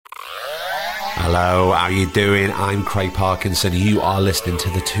Hello, how you doing? I'm Craig Parkinson. You are listening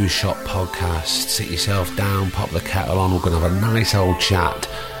to the Two Shot Podcast. Sit yourself down, pop the kettle on. We're going to have a nice old chat.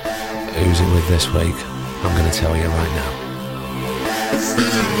 Who's it with this week? I'm going to tell you right now.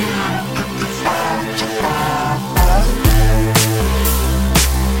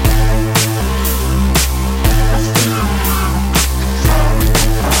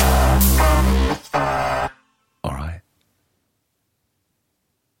 All right.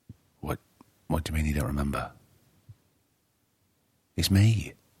 What do you mean you don't remember? It's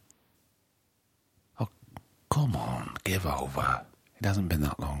me. Oh, come on, give over. It hasn't been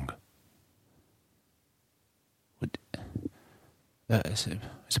that long. It's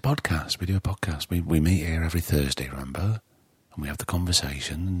a podcast. We do a podcast. We meet here every Thursday, remember? And we have the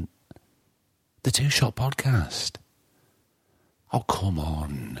conversation. The Two Shot Podcast. Oh, come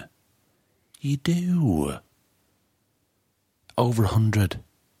on. You do. Over 100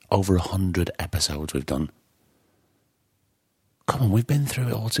 episodes we've done. Come on, we've been through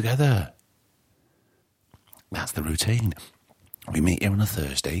it all together. That's the routine. We meet here on a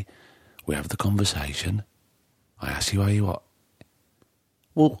Thursday. We have the conversation. I ask you how you are.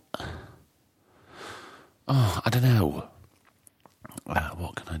 Well, I don't know.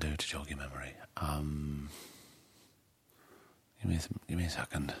 What can I do to jog your memory? Give me a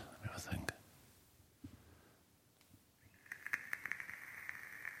second. Let me have a think.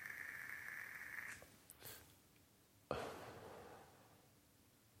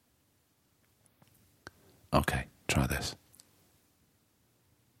 Okay, try this.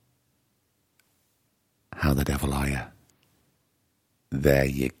 How the devil are you? There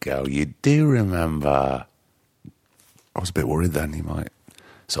you go. You do remember. I was a bit worried then you might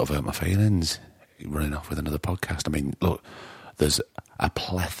sort of hurt my feelings running off with another podcast. I mean, look, there's a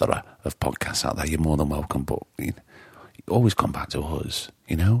plethora of podcasts out there. You're more than welcome, but you always come back to us,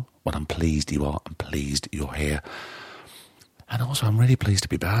 you know? Well, I'm pleased you are. I'm pleased you're here. And also, I'm really pleased to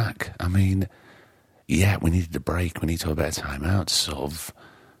be back. I mean, yeah, we needed a break. We need to have a bit of time out to sort of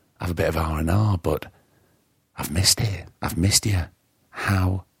have a bit of R&R, but I've missed it. I've missed you.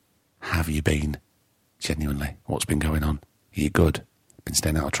 How have you been? Genuinely, what's been going on? Are you good? Been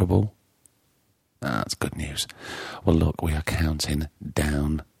staying out of trouble? That's good news. Well, look, we are counting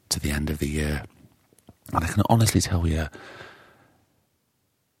down to the end of the year. And I can honestly tell you,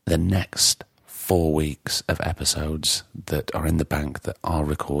 the next 4 weeks of episodes that are in the bank, that are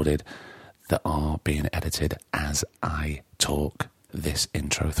recorded, that are being edited as I talk this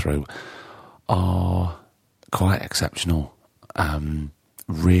intro through, are quite exceptional.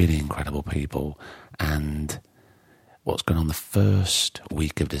 Really incredible people. And what's going on the first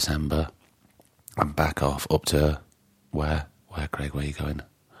week of December, I'm back off up to where, Craig? Where are you going?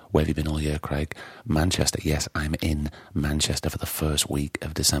 Where have you been all year, Craig? Manchester. Yes, I'm in Manchester for the first week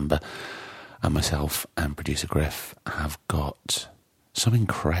of December. And myself and producer Griff have got some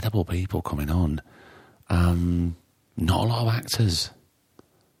incredible people coming on. Not a lot of actors.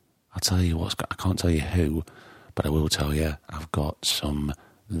 I'll tell you I can't tell you who, but I will tell you I've got some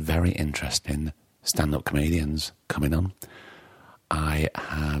very interesting stand-up comedians coming on. I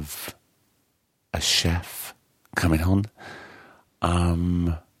have a chef coming on.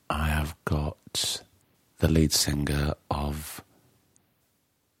 I have got the lead singer of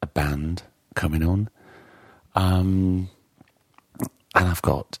a band coming on. And I've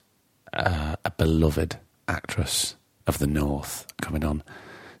got a beloved actress of the North coming on.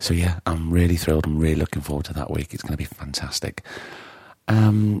 So yeah, I'm really thrilled. I'm really looking forward to that week. It's going to be fantastic.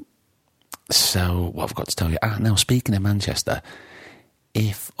 So what I've got to tell you, now speaking of Manchester,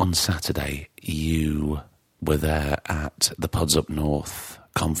 if on Saturday you were there at the Pods Up North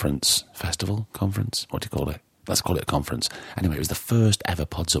conference, what do you call it? Let's call it a conference. Anyway, it was the first ever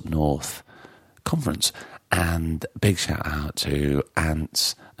Pods Up North conference, and big shout out to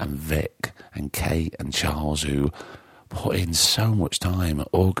Ants and Vic and Kate and Charles, who put in so much time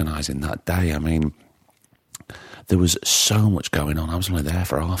organising that day. I mean, there was so much going on. I was only there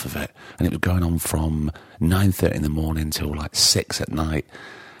for half of it, and it was going on from 9:30 in the morning till like 6 at night.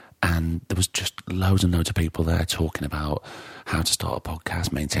 And there was just loads and loads of people there talking about how to start a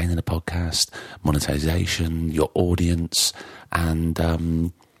podcast, maintaining a podcast, monetization, your audience. And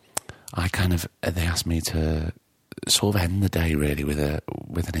they asked me to sort of end the day really with an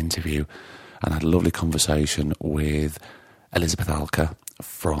interview. And I had a lovely conversation with Elizabeth Alker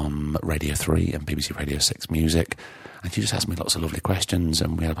from Radio 3 and BBC Radio 6 Music. And she just asked me lots of lovely questions,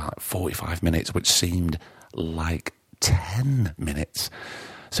 and we had about 45 minutes, which seemed like 10 minutes.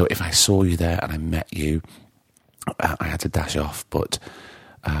 So if I saw you there and I met you, I had to dash off, but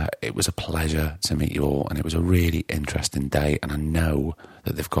It was a pleasure to meet you all, and it was a really interesting day, and I know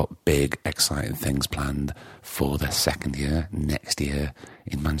that they've got big, exciting things planned for their second year, next year,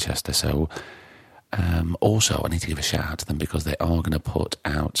 in Manchester. So, also, I need to give a shout out to them because they are going to put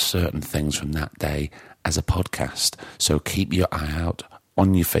out certain things from that day as a podcast. So keep your eye out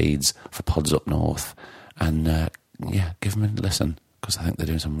on your feeds for Pods Up North, and give them a listen, because I think they're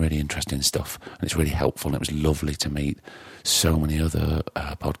doing some really interesting stuff, and it's really helpful, and it was lovely to meet so many other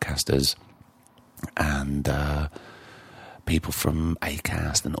podcasters and people from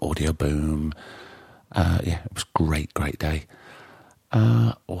Acast and Audio Boom. It was great day.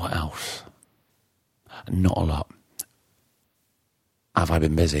 What else? Not a lot. Have I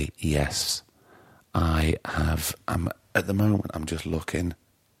been busy? Yes, I have. At the moment, I'm just looking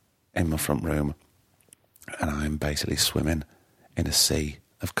in my front room, and I'm basically swimming in a sea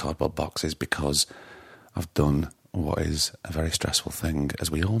of cardboard boxes because I've done what is a very stressful thing.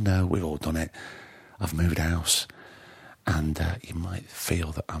 As we all know, we've all done it. I've moved house, and you might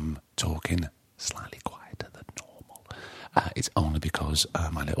feel that I'm talking slightly quieter than normal. It's only because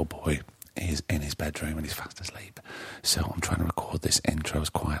my little boy is in his bedroom and he's fast asleep. So I'm trying to record this intro as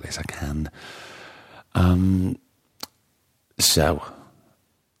quietly as I can. So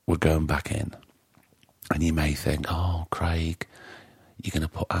we're going back in, and you may think, oh, Craig, you're going to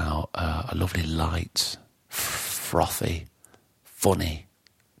put out a lovely, light, frothy, funny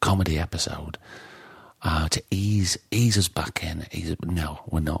comedy episode to ease us back in. No,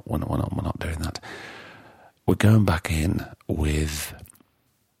 we're not doing that. We're going back in with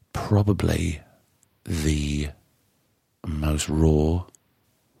probably the most raw,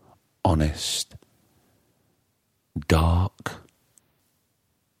 honest, dark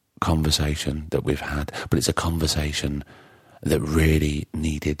conversation that we've had, but it's a conversation that really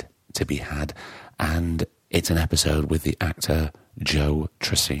needed to be had, and it's an episode with the actor Joe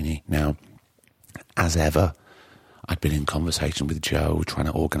Tracini. Now, as ever, I'd been in conversation with Joe, trying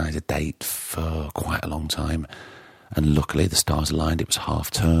to organise a date for quite a long time, and luckily the stars aligned. It was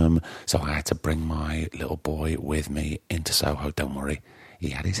half term, so I had to bring my little boy with me into Soho. Don't worry, he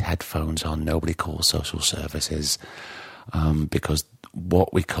had his headphones on. Nobody calls social services, because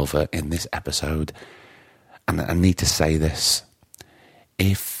what we cover in this episode, and I need to say this,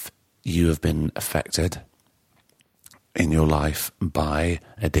 if you have been affected in your life by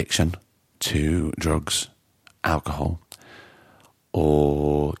addiction to drugs, alcohol,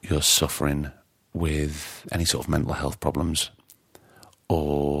 or you're suffering with any sort of mental health problems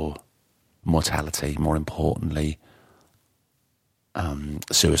or mortality, more importantly,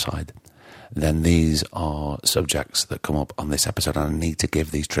 suicide, then these are subjects that come up on this episode, and I need to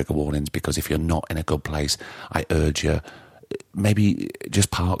give these trigger warnings, because if you're not in a good place, I urge you, maybe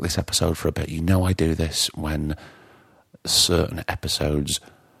just park this episode for a bit. You know I do this when certain episodes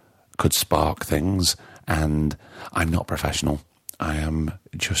could spark things, and I'm not professional. I am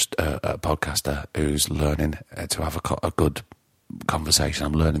just a podcaster who's learning to have a good conversation.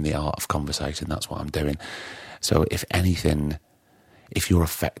 I'm learning the art of conversation. That's what I'm doing. So if anything, if you're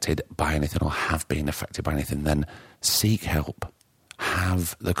affected by anything or have been affected by anything, then seek help.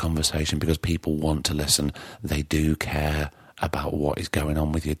 Have the conversation, because people want to listen. They do care about what is going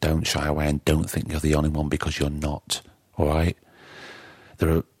on with you. Don't shy away, and don't think you're the only one, because you're not. All right? There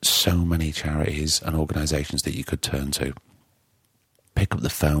are so many charities and organisations that you could turn to. Pick up the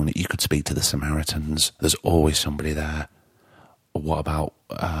phone. You could speak to the Samaritans. There's always somebody there. Or what about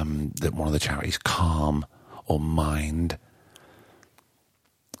one of the charities, Calm or Mind?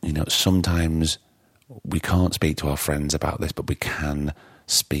 You know, sometimes we can't speak to our friends about this, but we can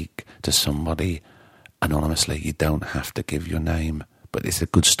speak to somebody anonymously. You don't have to give your name, but it's a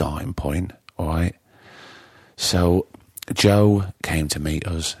good starting point, all right? So Joe came to meet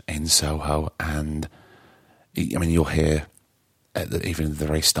us in Soho, and I mean, you'll hear even at the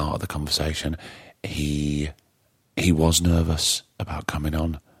very start of the conversation, he was nervous about coming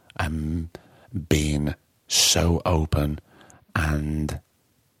on and being so open. And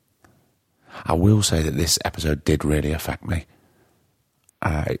I will say that this episode did really affect me.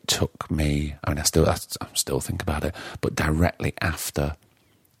 It took me, I mean, I still think about it, but directly after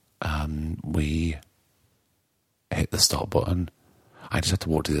we hit the stop button, I just had to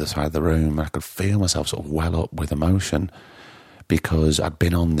walk to the other side of the room, and I could feel myself sort of well up with emotion, because I'd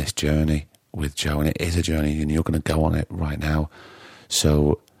been on this journey with Joe, and it is a journey, and you're going to go on it right now.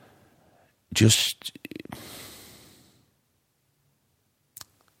 So just,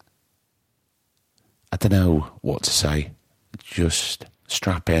 I don't know what to say. Just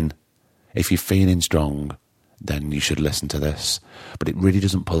strap in. If you're feeling strong, then you should listen to this. But it really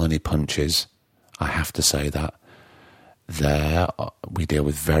doesn't pull any punches. I have to say that. there. We deal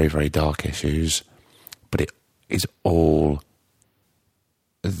with very, very dark issues, but it is all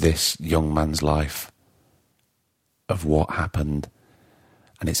this young man's life of what happened,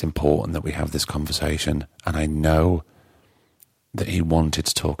 and it's important that we have this conversation. And I know that he wanted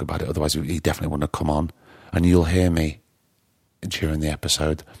to talk about it, otherwise he definitely wouldn't have come on. And you'll hear me during the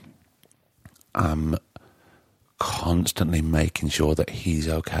episode. I'm constantly making sure that he's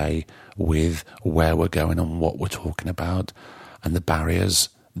okay with where we're going and what we're talking about and the barriers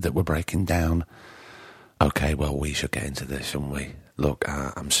that we're breaking down. Okay, well, we should get into this, shouldn't we? Look,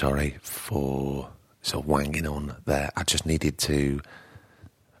 I'm sorry for sort of wanging on there. I just needed to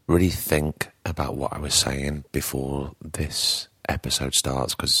really think about what I was saying before this episode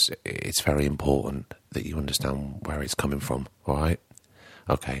starts, because it's very important that you understand where it's coming from, all right?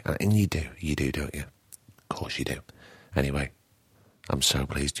 Okay, and you do, don't you? Of course you do. Anyway, I'm so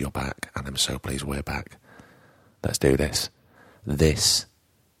pleased you're back, and I'm so pleased we're back. Let's do this. This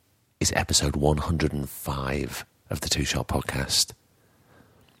is episode 105 of the Two Shot Podcast.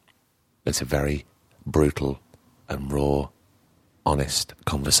 It's a very brutal and raw, honest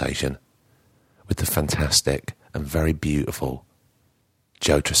conversation with the fantastic and very beautiful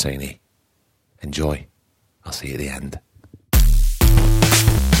Joe Tracini. Enjoy. I'll see you at the end.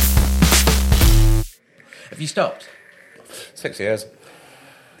 Have you stopped? 6 years.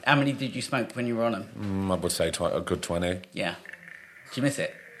 How many did you smoke when you were on them? I would say a good 20. Yeah. Do you miss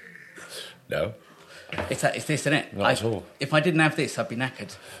it? No. It's this, isn't it? Not at all. If I didn't have this, I'd be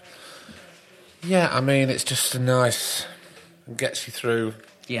knackered. Yeah, I mean, it's just a nice... gets you through.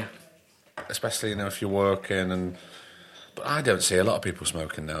 Yeah. Especially, if you're working But I don't see a lot of people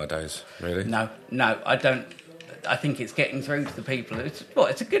smoking nowadays, really. No, I don't. I think it's getting through to the people.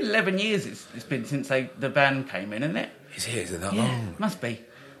 It's a good 11 years it's been since the ban came in, isn't it? Is it that Yeah, long? must be.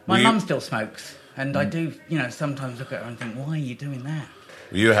 My mum still smokes, and I do, sometimes look at her and think, why are you doing that?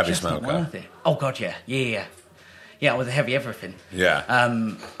 Were you a heavy Just smoker? not worth it. Oh, God, yeah. Yeah, I was a heavy everything. Yeah.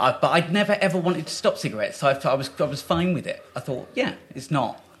 But I'd never ever wanted to stop cigarettes, so I was fine with it. I thought, yeah, it's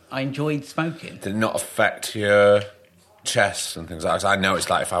not. I enjoyed smoking. Did it not affect your chest and things like that? 'Cause I know it's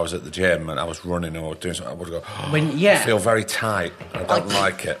like if I was at the gym and I was running or doing something, I would go, I feel very tight. I don't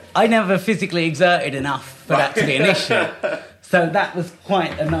like it. I never physically exerted enough for that to be an issue. So that was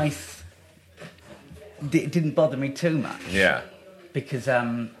quite a nice... It didn't bother me too much. Yeah. Because,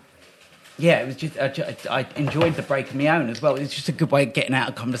 it was just... I enjoyed the break of my own as well. It was just a good way of getting out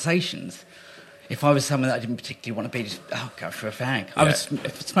of conversations. If I was someone that I didn't particularly want to be, just, go for a fag. Yeah. I was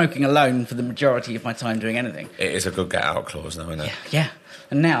smoking alone for the majority of my time doing anything. It is a good get-out clause now, isn't it? Yeah.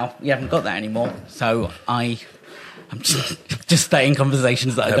 And now you haven't got that anymore. So I'm just staying in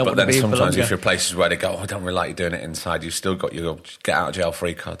conversations that I don't want to be for longer. But then sometimes if you're places where they go, I don't really like you doing it inside, you've still got your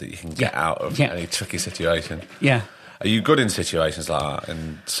get-out-of-jail-free card that you can get out of any tricky situation. Yeah. Are you good in situations like that?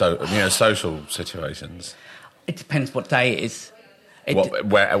 In social situations? It depends what day it is.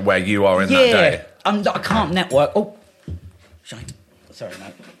 Where you are in that day? I can't network. Oh, shite. Sorry,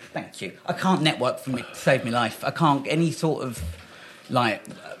 mate. Thank you. I can't network to save my life. I can't any sort of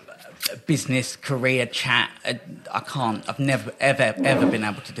business career chat. I can't. I've never ever been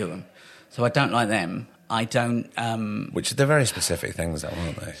able to do them. So I don't like them. I don't. Which are the very specific things, though,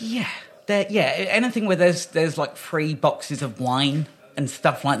 aren't they? Yeah. Anything where there's like 3 boxes of wine and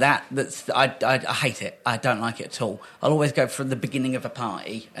stuff like that. I hate it. I don't like it at all. I'll always go from the beginning of a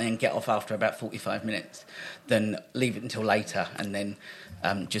party and then get off after about 45 minutes, then leave it until later, and then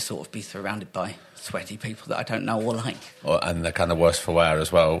just sort of be surrounded by sweaty people that I don't know or like. And they're kind of worse for wear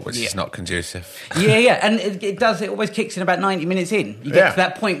as well, which is not conducive. Yeah, and it always kicks in about 90 minutes in. You get to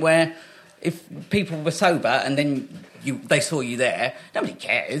that point where if people were sober and then they saw you there, nobody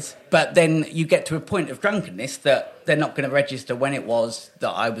cares. But then you get to a point of drunkenness that they're not going to register when it was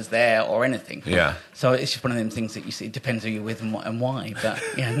that I was there or anything. Yeah. So it's just one of them things that you see. It depends who you're with and why. But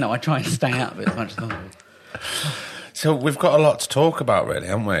I try and stay out of it as much as possible. So we've got a lot to talk about, really,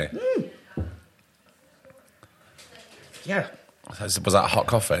 haven't we? Yeah. Was that hot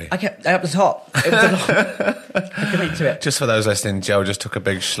coffee? That was hot. It was a lot. I commit to it. Just for those listening, Joe just took a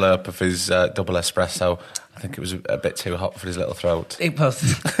big slurp of his double espresso. I think it was a bit too hot for his little throat. It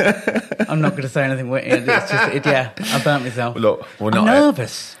was. I'm not going to say anything witty. It's just, I burnt myself. Look, I'm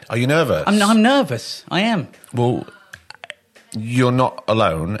nervous. Are you nervous? I'm nervous. I am. Well, you're not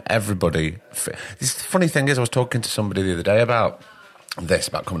alone. Everybody... The funny thing is, I was talking to somebody the other day about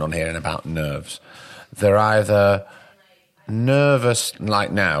coming on here and about nerves. They're either nervous,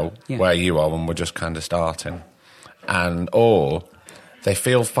 like now, where you are when we're just kind of starting, or they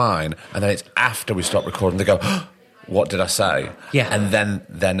feel fine, and then it's after we stop recording, they go, what did I say? Yeah. And then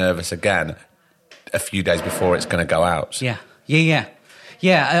they're nervous again. a few days before it's going to go out. Yeah.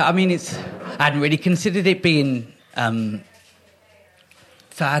 I mean, I hadn't really considered it being. So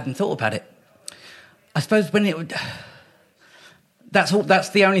I hadn't thought about it. I suppose when it would. That's all. That's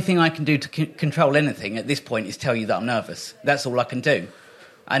the only thing I can do to control anything at this point is tell you that I'm nervous. That's all I can do.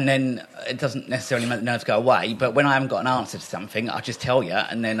 And then it doesn't necessarily make the nerves go away, but when I haven't got an answer to something, I just tell you,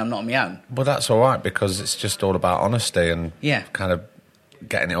 and then I'm not on my own. Well, that's all right, because it's just all about honesty and kind of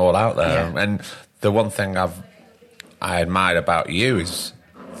getting it all out there. Yeah. And the one thing I admired about you is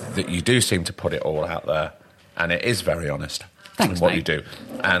that you do seem to put it all out there, and it is very honest. Thanks, in what mate. you do.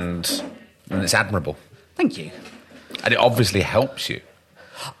 And it's admirable. Thank you. And it obviously helps you.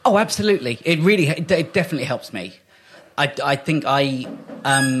 Oh, absolutely. It definitely helps me. I think I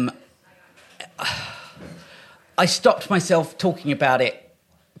stopped myself talking about it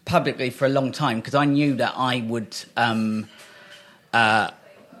publicly for a long time because I knew that I would. I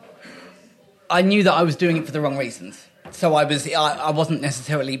knew that I was doing it for the wrong reasons. So I wasn't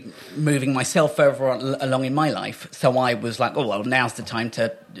necessarily moving myself further along in my life. So I was like, oh well, now's the time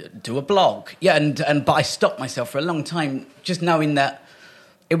to do a blog. Yeah, but I stopped myself for a long time, just knowing that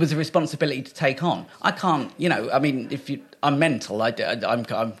it was a responsibility to take on. I can't, I mean, I'm mental. I'm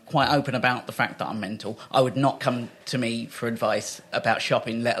quite open about the fact that I'm mental. I would not come to me for advice about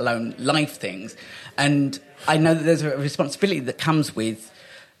shopping, let alone life things. And I know that there's a responsibility that comes with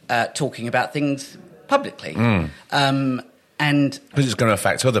talking about things publicly. And because it's going to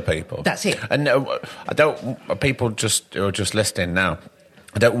affect other people. That's it. And people who are just listening now,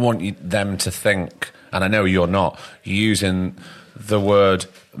 I don't want them to think, and I know you're not, using the word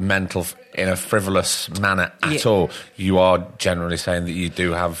mental in a frivolous manner at all. You are generally saying that you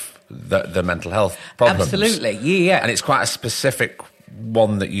do have the mental health problems. Absolutely, yeah. And it's quite a specific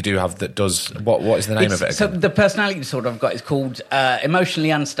one that you do have that does... What is the name of it again? So the personality disorder I've got is called emotionally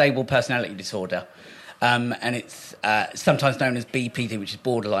unstable personality disorder. And it's sometimes known as BPD, which is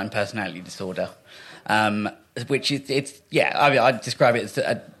borderline personality disorder. Which is, I describe it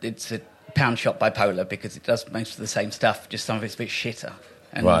as it's a pound shop bipolar because it does most of the same stuff, just some of it's a bit shitter.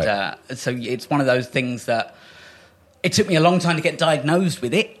 And right. So it's one of those things that it took me a long time to get diagnosed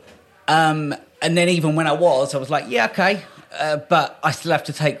with it. And then even when I was like, yeah, okay. But I still have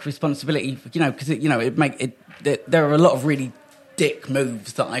to take responsibility, because there are a lot of really dick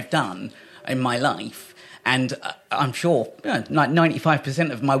moves that I've done in my life. And I'm sure like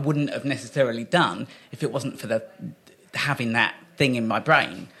 95% of them I wouldn't have necessarily done if it wasn't for having that thing in my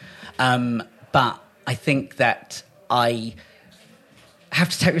brain. But I think that I have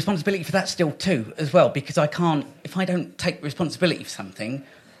to take responsibility for that still too, as well, because I can't, if I don't take responsibility for something,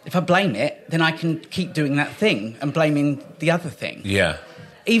 if I blame it, then I can keep doing that thing and blaming the other thing. Yeah.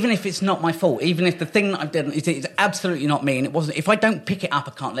 Even if it's not my fault, even if the thing that I've done is absolutely not me and it wasn't, if I don't pick it up,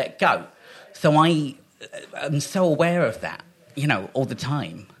 I can't let it go. So I am so aware of that, all the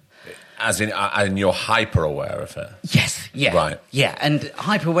time. As in you're hyper aware of it? Yes, yeah. Right. Yeah, and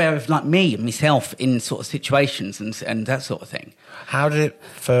hyper aware of like me and myself in sort of situations and that sort of thing. How did it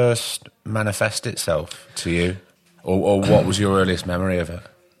first manifest itself to you? Or what was your earliest memory of it?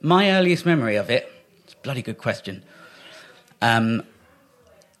 My earliest memory of it, it's a bloody good question. My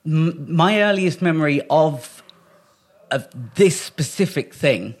earliest memory of this specific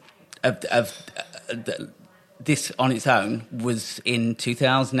thing, of this on its own, was in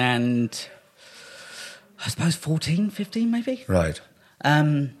 2000 and, I suppose, 14, 15 maybe? Right.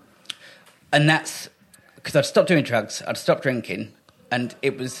 And that's because I'd stopped doing drugs, I'd stopped drinking, and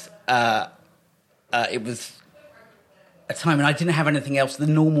it was a time when I didn't have anything else, the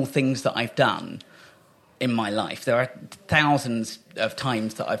normal things that I've done in my life. There are thousands of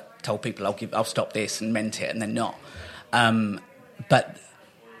times that I've told people I'll stop this and meant it and then not. But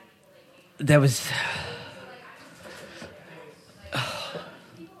there was...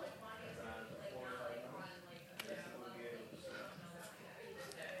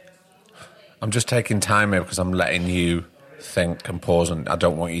 I'm just taking time here because I'm letting you think and pause, and I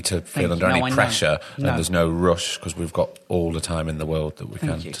don't want you to feel under any pressure. And there's no rush because we've got all the time in the world that we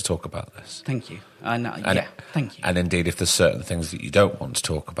can to talk about this. Thank you. Thank you. And indeed, if there's certain things that you don't want to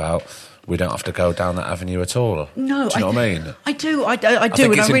talk about, we don't have to go down that avenue at all. No, do you know what I mean? I do. I do,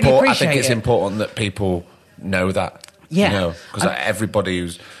 and I really appreciate it. I think it's important that people know that. Yeah, because everybody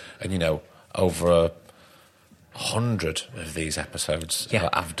who's, and over 100 of these episodes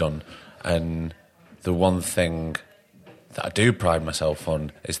I've done. And the one thing that I do pride myself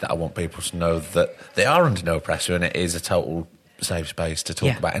on is that I want people to know that they are under no pressure and it is a total safe space to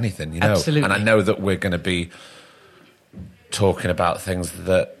talk about anything, Absolutely. And I know that we're going to be talking about things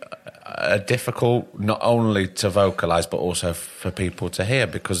that are difficult not only to vocalise but also for people to hear,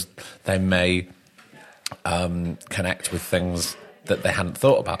 because they may connect with things that they hadn't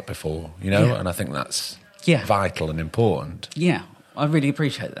thought about before, you know? Yeah. And I think that's Yeah. vital and important. Yeah, I really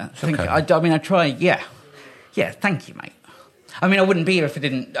appreciate that. Thank Okay. you. I mean, I try. Yeah, thank you, mate. I mean, I wouldn't be here if I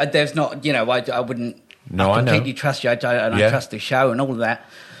didn't. There's not, you know, I wouldn't. No, I know. completely trust you. I trust the show and all of that.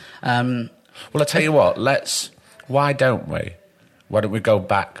 Well, I tell you what, why don't we go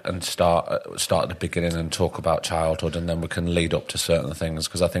back and start at the beginning and talk about childhood, and then we can lead up to certain things,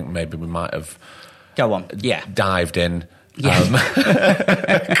 because I think maybe we might have Go on. Yeah. dived in. Yeah.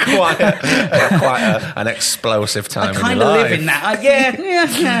 Quite an explosive time I in your kind of life. live in that.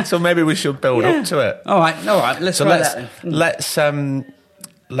 Yeah. So maybe we should build up to it. All right. Let's try that.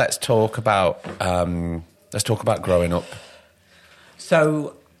 Let's talk about growing up.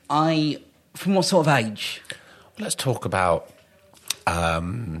 So from what sort of age? Let's talk about.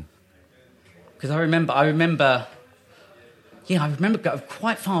 Because I remember. Yeah, I remember going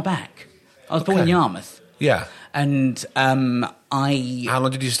quite far back. I was born in Yarmouth. Yeah. And How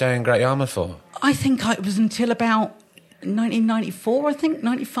long did you stay in Great Yarmouth for? I think it was until about 1994, I think,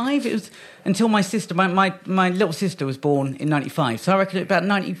 95. It was until my sister, my little sister was born in 95. So I reckon it was about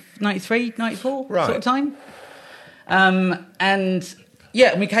 93, 94 Right. sort of time. And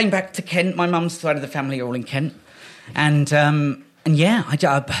yeah, we came back to Kent. My mum's side of the family are all in Kent. And yeah, I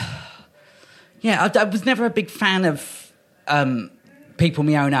was never a big fan of people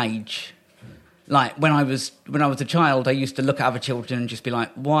my own age. Like, when I was a child, I used to look at other children and just be like,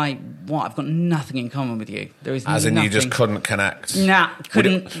 why? What? I've got nothing in common with you. There is As in, nothing. you just couldn't connect? Nah,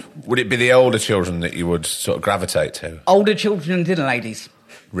 couldn't. Would it be the older children that you would sort of gravitate to? Older children and dinner ladies.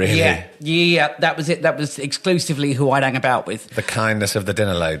 Really? Yeah, that was it. That was exclusively who I'd hang about with. The kindness of the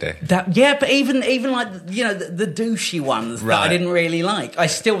dinner lady. But even like, you know, the douchey ones that I Right. didn't really like. I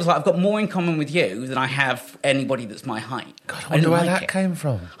still was like, I've got more in common with you than I have anybody that's my height. God, I wonder where didn't like that it. came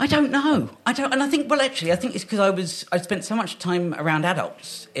from. I don't know. And I think it's because I spent so much time around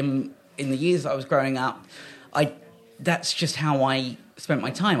adults in the years that I was growing up. That's just how I spent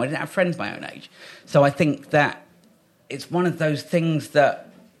my time. I didn't have friends my own age. So I think that it's one of those things that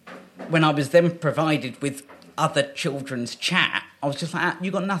when I was then provided with other children's chat, I was just like,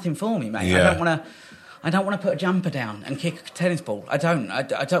 you got nothing for me, mate. Yeah. I don't want to put a jumper down and kick a tennis ball. I don't want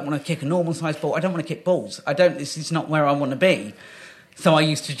to kick a normal sized ball. I don't want to kick balls. This is not where I want to be. So I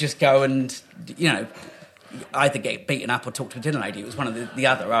used to just go and, you know, either get beaten up or talk to a dinner lady. It was one of the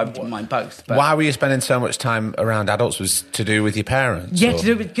other. I wouldn't mind both. But Why were you spending so much time around adults? Was to do with your parents? yeah, or? to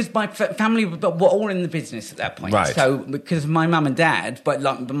do because my family were all in the business at that point. Right. So because my mum and dad, but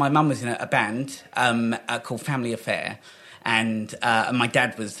my mum was in a band called Family Affair, and my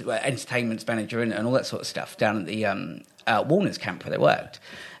dad was entertainment manager and all that sort of stuff down at the Warner's camp where they worked,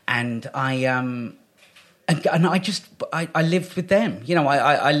 and I lived with them. You know,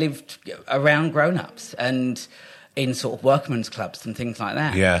 I lived around grown-ups and in sort of workmen's clubs and things like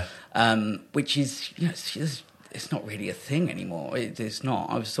that. Yeah. Which is, you know, it's not really a thing anymore. It's not.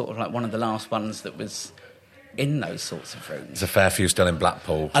 I was sort of like one of the last ones that was in those sorts of rooms. There's a fair few still in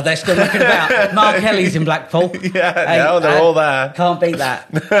Blackpool. Are they still looking about? Mark Kelly's in Blackpool. Yeah, they're all there. Can't beat that.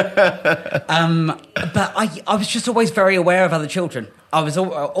 But I was just always very aware of other children. I was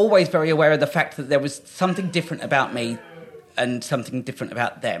always very aware of the fact that there was something different about me and something different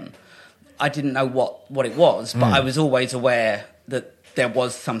about them. I didn't know what it was, but I was always aware that there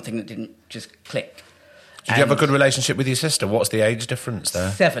was something that didn't just click. Did you have a good relationship with your sister? What's the age difference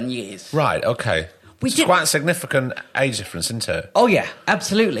there? 7 years. Right, okay. It's quite a significant age difference, isn't it? Oh, yeah,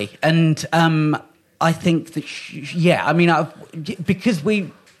 absolutely. And I think that, because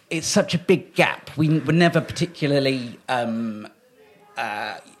it's such a big gap, we were never particularly,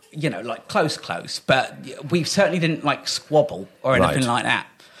 like close, but we certainly didn't, like, squabble or anything like that.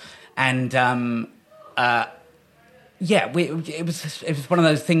 And, it was one of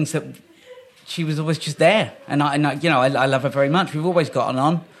those things that she was always just there. And, I love her very much. We've always gotten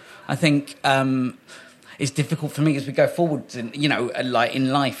on. I think it's difficult for me as we go forward, like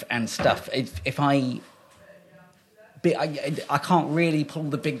in life and stuff. I can't really pull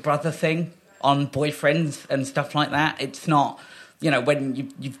the big brother thing on boyfriends and stuff like that. It's not,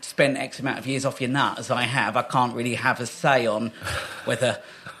 when you've spent X amount of years off your nut, as I have, I can't really have a say on whether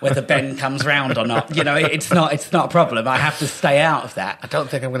Ben comes round or not. It's not a problem. I have to stay out of that. I don't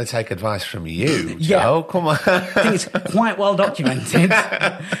think I'm going to take advice from you, Yeah. Joe. Come on. I think it's quite well documented.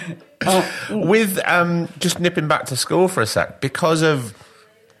 With just nipping back to school for a sec, because of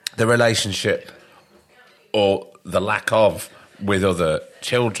the relationship or the lack of with other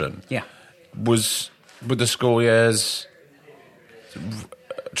children, Yeah. were the school years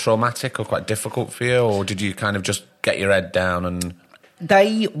traumatic or quite difficult for you, or did you kind of just get your head down and...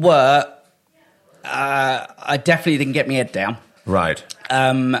 They were I definitely didn't get my head down. Right.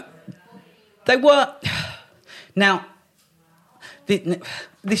 They were... Now,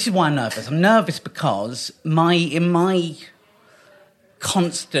 this is why I'm nervous. I'm nervous because in my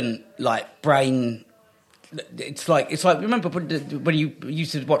constant, like, brain... It's like remember when you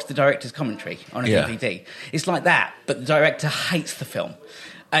used to watch the director's commentary on a DVD? It's like that, but the director hates the film.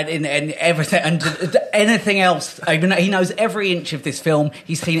 And everything, and anything else. I mean, he knows every inch of this film.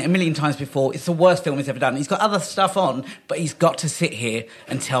 He's seen it a million times before. It's the worst film he's ever done. He's got other stuff on, but he's got to sit here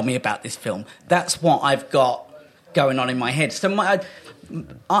and tell me about this film. That's what I've got going on in my head. So and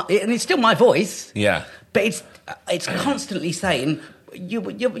it's still my voice. Yeah. But it's constantly saying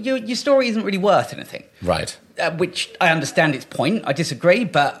your story isn't really worth anything. Right. Which I understand its point. I disagree,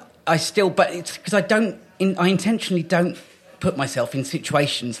 but it's because I intentionally don't put myself in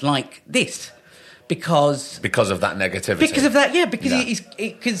situations like this because of that negativity. Because of that, yeah. Because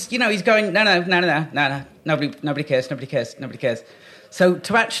he's going no. Nobody cares. So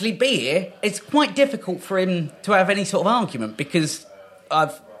to actually be here, it's quite difficult for him to have any sort of argument because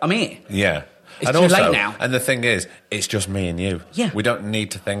I'm here. Yeah, it's too late now. And the thing is, it's just me and you. Yeah, we don't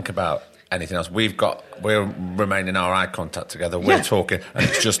need to think about anything else. We're remaining our eye contact together. We're talking, and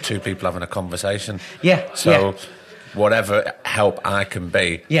it's just two people having a conversation. Yeah. So. Yeah. Whatever help I can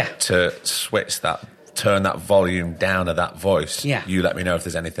be to turn that volume down of that voice, you let me know if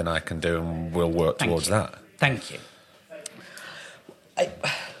there's anything I can do and we'll work towards that. Thank you.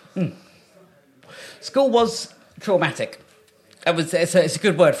 School was traumatic. It's a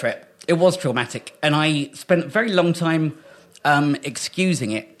good word for it. It was traumatic. And I spent a very long time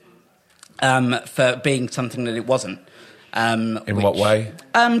excusing it for being something that it wasn't. In what way?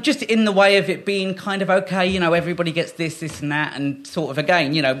 Just in the way of it being kind of okay, everybody gets this and that, and sort of,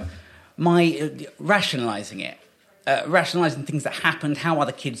 again, my rationalising it, rationalising things that happened, how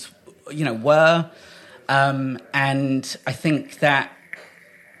other kids, were. And I think that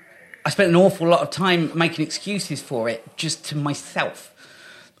I spent an awful lot of time making excuses for it just to myself.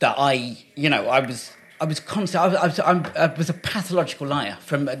 That I was constant. I was a pathological liar.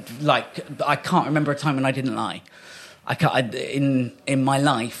 I can't remember a time when I didn't lie. In my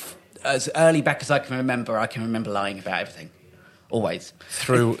life, as early back as I can remember lying about everything, always.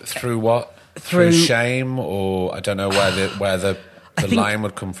 Through what? Through shame, or I don't know where the lying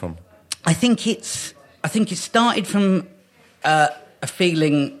would come from. I think it started from a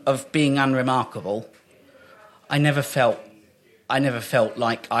feeling of being unremarkable. I never felt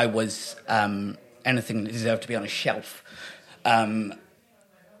like I was anything that deserved to be on a shelf,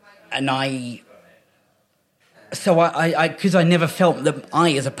 So because I never felt that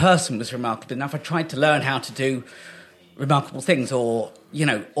I, as a person, was remarkable enough, I tried to learn how to do remarkable things, or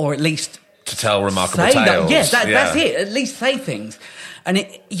at least to tell remarkable tales. That's it. At least say things, and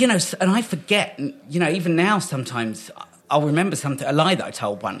and I forget. Even now, sometimes I'll remember a lie that I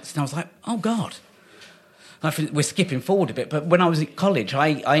told once, and I was like, oh God. We're skipping forward a bit, but when I was at college,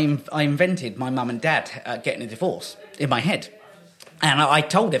 I invented my mum and dad getting a divorce in my head, and I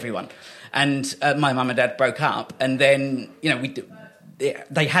told everyone. And my mum and dad broke up, and then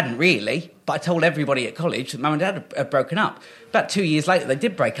they hadn't really, but I told everybody at college that mum and dad had broken up. About 2 years later, they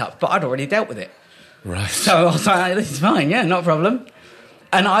did break up, but I'd already dealt with it. Right. So I was like, this is fine, yeah, not a problem.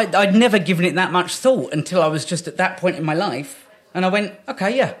 And I'd never given it that much thought until I was just at that point in my life, and I went,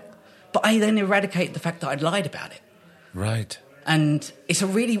 okay, yeah. But I then eradicated the fact that I'd lied about it. Right. And it's a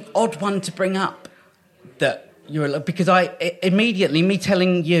really odd one to bring up, that because immediately, me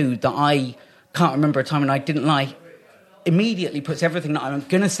telling you that I can't remember a time when I didn't lie, immediately puts everything that I'm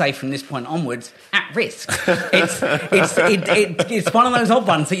going to say from this point onwards at risk. It's one of those odd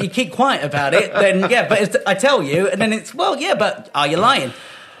ones that you keep quiet about it, then but I tell you, and then it's, well, yeah, but are you lying?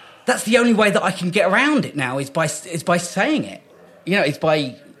 That's the only way that I can get around it now, is by saying it. It's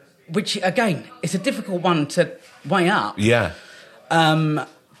by, which again, it's a difficult one to weigh up. Yeah.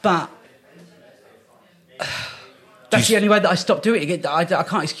 But that's the only way that I stopped doing it. I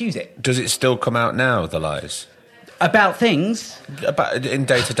can't excuse it. Does it still come out now, the lies? About things? About in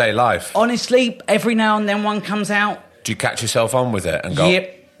day-to-day life? Honestly, every now and then one comes out. Do you catch yourself on with it and go...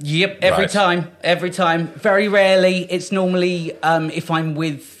 Yep, every time. Very rarely. It's normally if I'm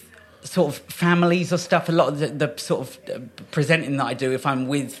with sort of families or stuff, a lot of the sort of presenting that I do, if I'm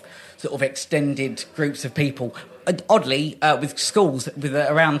with sort of extended groups of people. Oddly, with schools,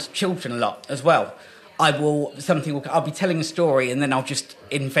 around children a lot as well. I'll be telling a story and then I'll just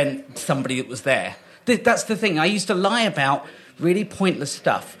invent somebody that was there. That's the thing. I used to lie about really pointless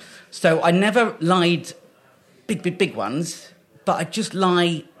stuff. So I never lied big ones, but I'd just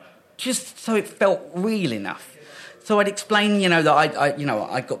lie just so it felt real enough. So I'd explain, that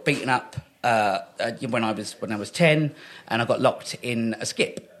I got beaten up when I was 10, and I got locked in a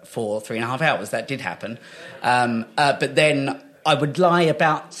skip for 3.5 hours. That did happen. But then I would lie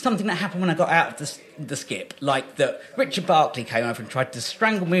about something that happened when I got out of the skip, like that Richard Barclay came over and tried to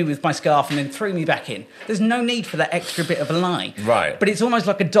strangle me with my scarf and then threw me back in. There's no need for that extra bit of a lie. Right. But it's almost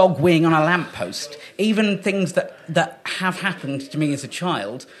like a dog weeing on a lamppost. Even things that have happened to me as a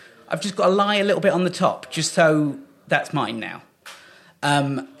child, I've just got to lie a little bit on the top, just so that's mine now.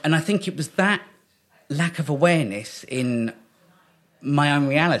 And I think it was that lack of awareness in my own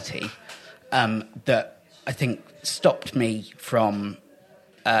reality that I think stopped me from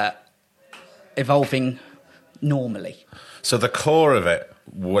evolving normally. So the core of it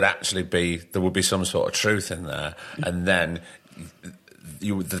would actually be, there would be some sort of truth in there, and then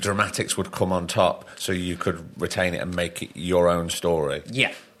the dramatics would come on top so you could retain it and make it your own story.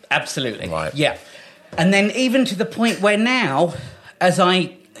 Yeah, absolutely. Right. Yeah. And then even to the point where now, as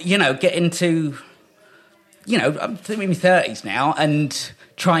I, get into, I'm in my 30s now, and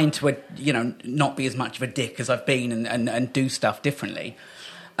trying to, not be as much of a dick as I've been and do stuff differently,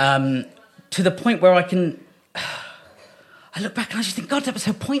 to the point where I look back and I just think, God, that was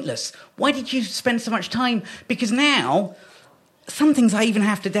so pointless. Why did you spend so much time? Because now, some things I even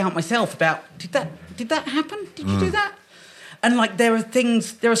have to doubt myself about, did that happen? Did you do that? And,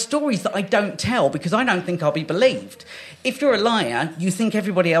 there are stories that I don't tell because I don't think I'll be believed. If you're a liar, you think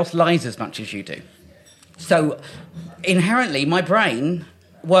everybody else lies as much as you do. So, inherently, my brain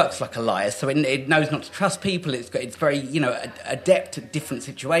works like a liar, so it knows not to trust people. It's very, adept at different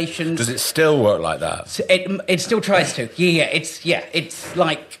situations. Does it still work like that? So it still tries to. It's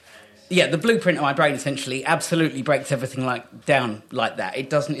like... Yeah, the blueprint of my brain essentially absolutely breaks everything down like that. It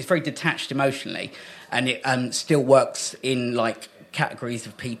doesn't. It's very detached emotionally, and it still works in categories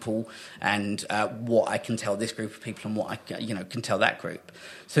of people and what I can tell this group of people and what I can tell that group.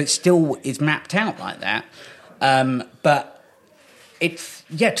 So it still is mapped out like that, but it's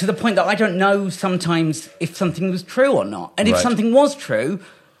to the point that I don't know sometimes if something was true or not, and if something was true,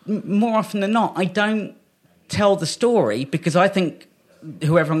 more often than not, I don't tell the story because I think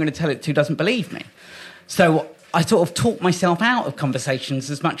whoever I'm going to tell it to doesn't believe me. So I sort of talk myself out of conversations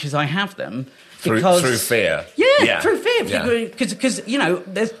as much as I have them. Because, through fear. Yeah, through fear. Because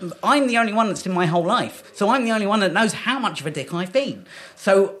I'm the only one that's in my whole life. So I'm the only one that knows how much of a dick I've been.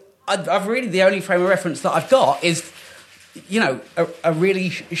 So I've really, the only frame of reference that I've got is, a really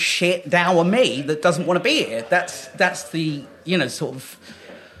shit, dour me that doesn't want to be here. That's the,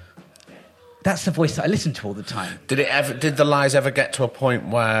 that's the voice that I listen to all the time. Did the lies ever get to a point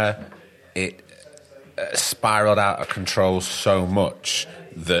where it spiraled out of control so much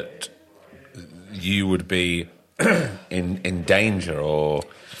that you would be in danger or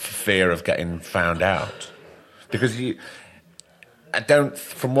fear of getting found out? Because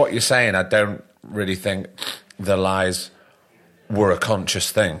from what you're saying, I don't really think the lies were a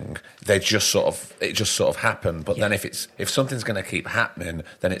conscious thing. It just sort of happened. But then if something's going to keep happening,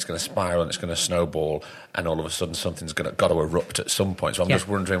 then it's going to spiral and it's going to snowball, and all of a sudden something's got to erupt at some point. So I'm just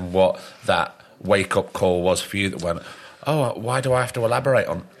wondering what that wake up call was for you that went, oh, why do I have to elaborate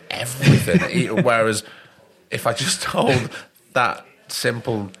on everything? Whereas if I just told that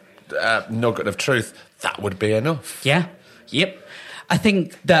simple nugget of truth, that would be enough. Yeah. Yep. I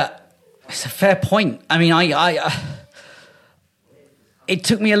think that it's a fair point. I mean, it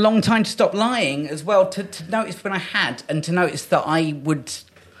took me a long time to stop lying as well, to notice when I had, and to notice that I would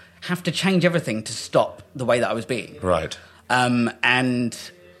have to change everything to stop the way that I was being. Right. And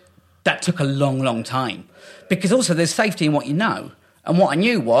that took a long, long time. Because also there's safety in what you know. And what I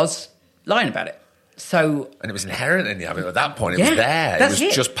knew was lying about it. So, and it was inherent in you. I mean, at that point, it was there. It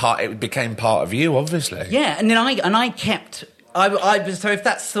was just part. It became part of you, obviously. Yeah, and then I kept. I was, so if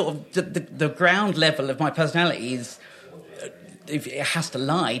that's sort of the ground level of my personality is, if it has to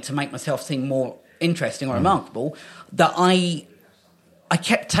lie to make myself seem more interesting or remarkable, that I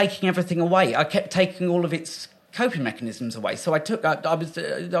kept taking everything away. I kept taking all of its coping mechanisms away. So I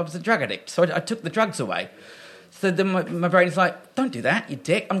was a drug addict. So I took the drugs away. So then my brain is like, don't do that, you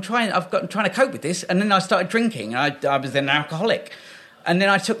dick. I'm trying to cope with this. And then I started drinking. And I was then an alcoholic. And then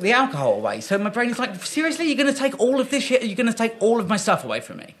I took the alcohol away. So my brain is like, seriously, you're going to take all of this shit? You're going to take all of my stuff away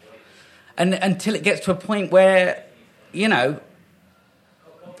from me? And until it gets to a point where,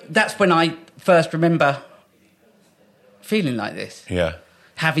 that's when I first remember feeling like this. Yeah.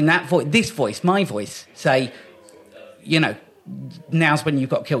 Having that voice, my voice, say, now's when you've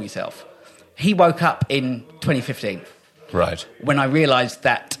got to kill yourself. He woke up in 2015. Right. When I realised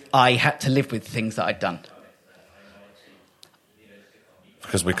that I had to live with things that I'd done.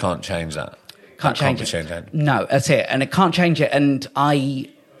 Because we can't change that. Can't change it. No, that's it. And it can't change it. And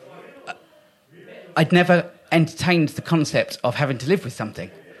I'd never entertained the concept of having to live with something.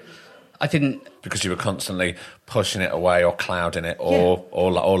 I didn't... Because you were constantly pushing it away or clouding it or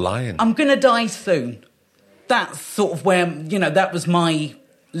lying. I'm going to die soon. That's sort of where, that was my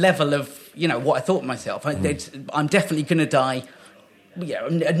level of, what I thought of myself. I'm definitely going to die. Yeah,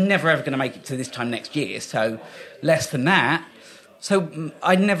 I'm never ever going to make it to this time next year, so less than that. So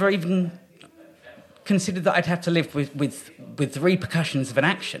I never even considered that I'd have to live with the repercussions of an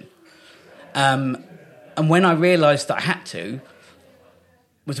action. And when I realised that I had to,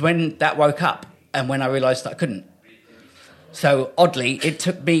 was when that woke up and when I realised that I couldn't. So oddly, it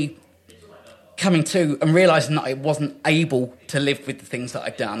took me coming to and realising that I wasn't able to live with the things that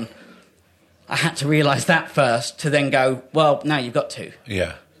I'd done. I had to realise that first to then go, well, now you've got to.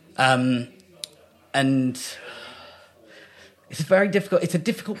 Yeah. And it's very difficult. It's a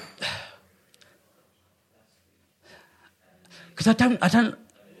difficult... Because I don't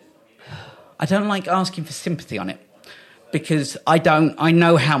like asking for sympathy on it. Because I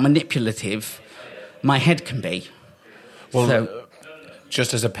know how manipulative my head can be. Well,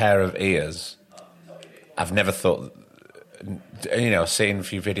 just as a pair of ears, I've never thought... seeing a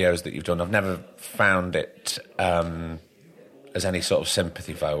few videos that you've done, I've never found it as any sort of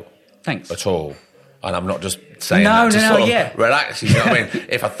sympathy vote. Thanks. At all. And I'm not just saying that to sort of relax you, know what I mean?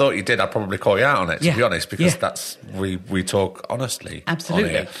 If I thought you did, I'd probably call you out on it, to be honest, because that's... We talk honestly.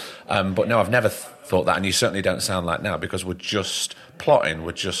 Absolutely. On here. But no, I've never thought that, and you certainly don't sound like now, because we're just plotting,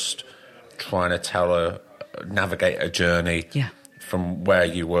 we're just trying to navigate a journey from where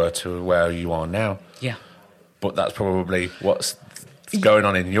you were to where you are now. Yeah. But that's probably what's going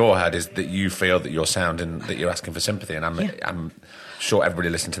on in your head, is that you feel that you're sounding, that you're asking for sympathy, and I'm sure everybody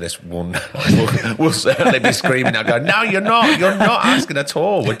listening to this will certainly be screaming out, going, "No, you're not asking at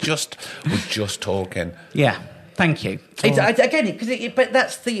all. We're just talking." Yeah, thank you. But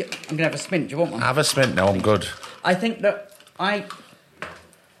that's the. I'm gonna have a smint. Do you want one? Have a smint. No, I'm good. I think that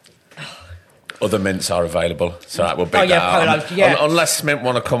Other mints are available, so that will be that out. Unless Mint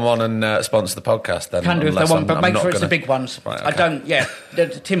want to come on and sponsor the podcast, then can do if they want, but make sure it's the big ones. Right, okay. I don't. Yeah, the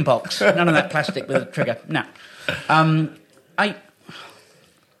tin box, none of that plastic with a trigger. No,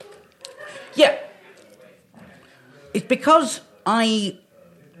 it's because I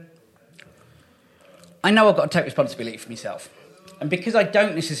know I've got to take responsibility for myself, and because I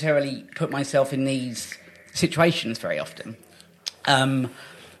don't necessarily put myself in these situations very often,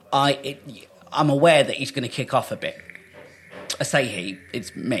 I'm aware that he's going to kick off a bit. I say he,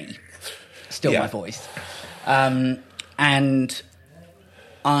 it's me. Still my voice. And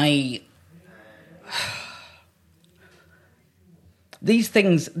these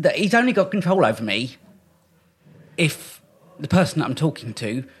things, that he's only got control over me if the person that I'm talking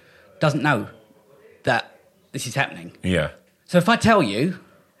to doesn't know that this is happening. Yeah. So if I tell you,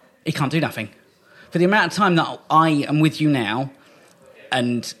 he can't do nothing. For the amount of time that I am with you now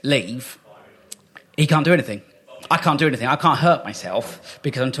and leave... He can't do anything. I can't do anything. I can't hurt myself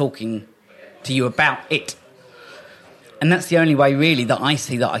because I'm talking to you about it. And that's the only way, really, that I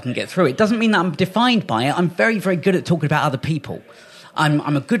see that I can get through. It doesn't mean that I'm defined by it. I'm very, very good at talking about other people.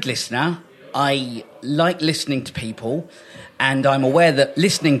 I'm a good listener. I like listening to people. And I'm aware that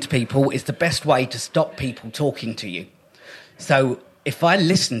listening to people is the best way to stop people talking to you. So if I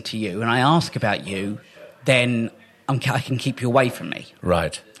listen to you and I ask about you, then I can keep you away from me.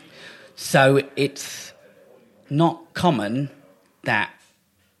 Right. So it's not common that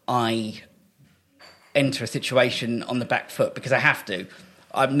I enter a situation on the back foot because I have to.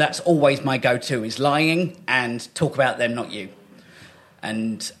 That's always my go-to, is lying and talk about them, not you.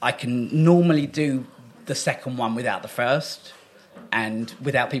 And I can normally do the second one without the first and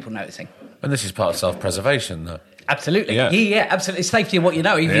without people noticing. And this is part of self-preservation, though. Absolutely. Yeah, absolutely. It's safety of what you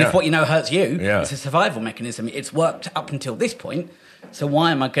know, even if what you know hurts you. Yeah. It's a survival mechanism. It's worked up until this point. So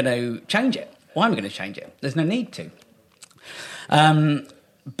why am I going to change it? Why am I going to change it? There's no need to.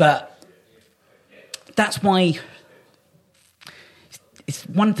 But that's why it's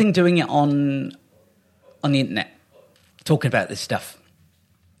one thing doing it on the internet, talking about this stuff.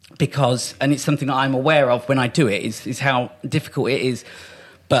 And it's something that I'm aware of when I do it, is how difficult it is.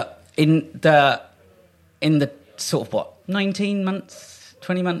 But in the sort of 19 months,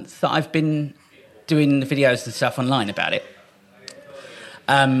 20 months that I've been doing the videos and stuff online about it,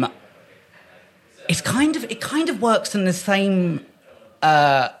 it kind of works on the same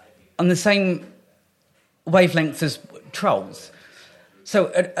wavelength as trolls.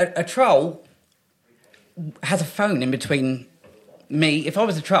 So a troll has a phone in between me. If I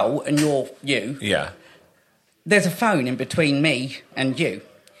was a troll and you're you, there's a phone in between me and you.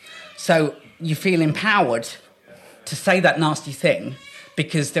 So you feel empowered to say that nasty thing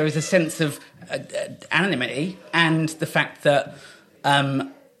because there is a sense of anonymity and the fact that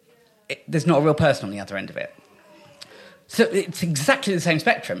there's not a real person on the other end of it. So it's exactly the same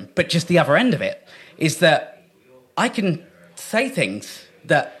spectrum, but just the other end of it is that I can say things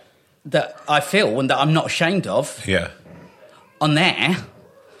that I feel and that I'm not ashamed of on there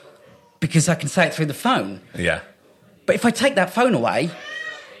because I can say it through the phone. Yeah. But if I take that phone away,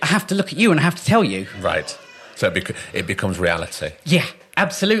 I have to look at you and I have to tell you. Right. So it becomes reality. Yeah,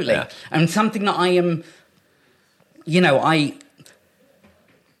 absolutely. Yeah. And something that I am, if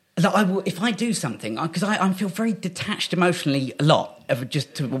I do something, because I feel very detached emotionally a lot of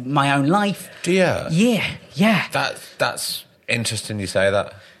just to my own life. Do you? Yeah. That's interesting you say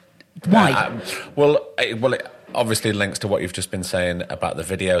that. Why? Well, it obviously links to what you've just been saying about the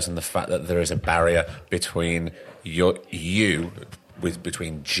videos and the fact that there is a barrier between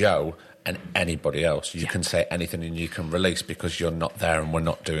between Joe and anybody else. You can say anything and you can release because you're not there and we're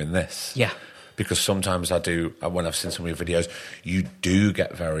not doing this. Yeah. Because sometimes when I've seen some of your videos, you do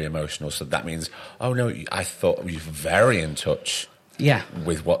get very emotional. So that means, oh no, I thought you were very in touch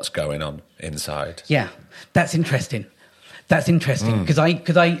with what's going on inside. Yeah, that's interesting. Because when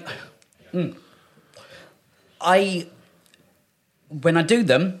I do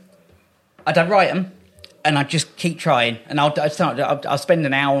them, I don't write them, and I just keep trying. And I'll spend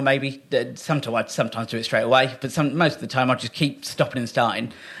an hour maybe. Sometimes do it straight away, but most of the time I'll just keep stopping and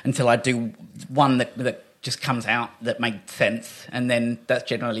starting until I do one that just comes out that makes sense, and then that's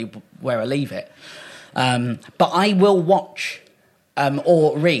generally where I leave it. But I will watch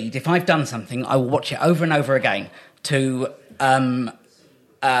or read if I've done something. I will watch it over and over again to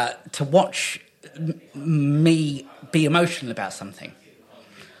watch me be emotional about something.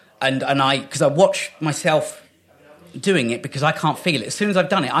 And because I watch myself doing it because I can't feel it. As soon as I've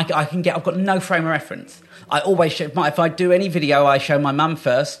done it, I've got no frame of reference. I always show, if I do any video, I show my mum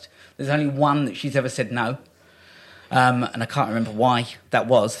first. There's only one that she's ever said no. And I can't remember why that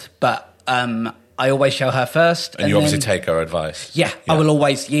was, but I always show her first. And you obviously take her advice. Yeah, I will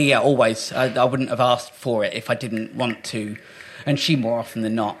always, always. I wouldn't have asked for it if I didn't want to. And she, more often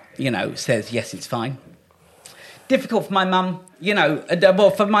than not, says, yes, it's fine. Difficult for my mum,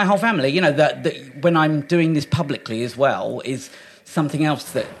 for my whole family, that when I'm doing this publicly as well is something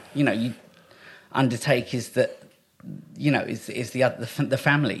else that, you undertake is that, is the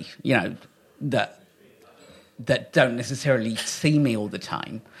family, that don't necessarily see me all the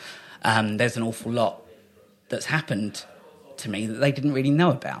time. There's an awful lot that's happened to me that they didn't really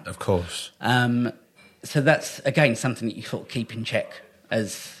know about. Of course. So that's, again, something that you sort of keep in check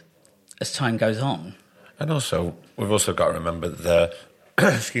as time goes on. And also, we've also got to remember that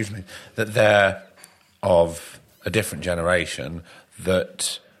that they're of a different generation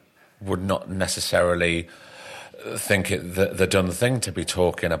that would not necessarily think it the done thing to be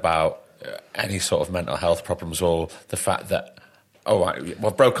talking about any sort of mental health problems or the fact that,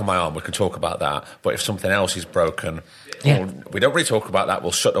 I've broken my arm, we can talk about that. But if something else is broken, we don't really talk about that,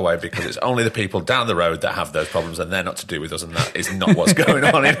 we'll shut away because it's only the people down the road that have those problems and they're not to do with us and that is not what's going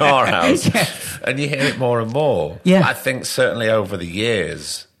on in our house. And you hear it more and more. Yeah. I think certainly over the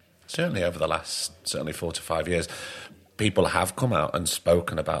years, certainly over the last 4 to 5 years, people have come out and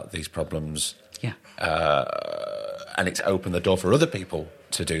spoken about these problems. Yeah. And it's opened the door for other people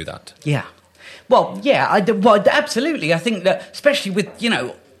to do that. Yeah. Well, absolutely. I think that, especially with,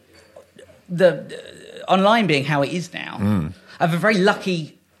 the online being how it is now, I have a very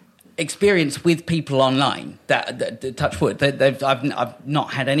lucky experience with people online that touch wood. I've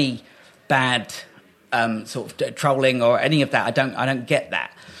not had any bad sort of trolling or any of that. I don't get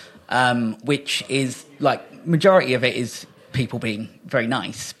that, which is like majority of it is people being very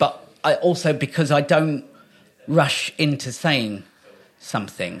nice. But I also, because I don't rush into saying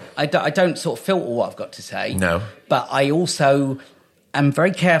something. I don't sort of filter what I've got to say. No. But I also am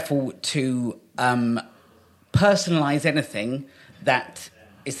very careful to personalise anything that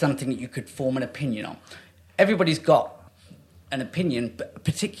is something that you could form an opinion on. Everybody's got an opinion, but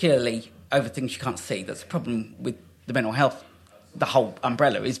particularly over things you can't see. That's the problem with the mental health, the whole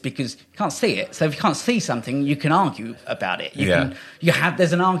umbrella, is because you can't see it. So if you can't see something, you can argue about it.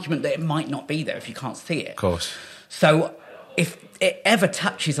 There's an argument that it might not be there if you can't see it. Of course. So if it ever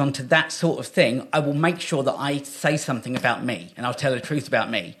touches onto that sort of thing, I will make sure that I say something about me and I'll tell the truth about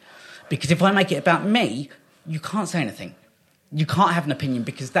me. Because if I make it about me, you can't say anything. You can't have an opinion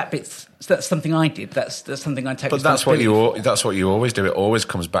because that's something I did. That's something I take. But that's what you always do. It always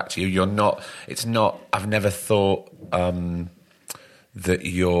comes back to you. You're not. It's not. I've never thought that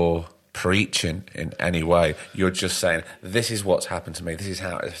you're preaching in any way. You're just saying this is what's happened to me. This is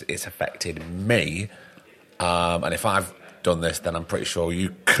how it's affected me. And if I've done this, then I'm pretty sure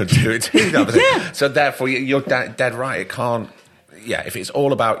you could do it too. Yeah. So therefore, you're dead right. It can't. Yeah, if it's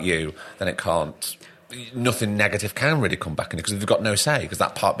all about you, then it can't. Nothing negative can really come back in because they've got no say because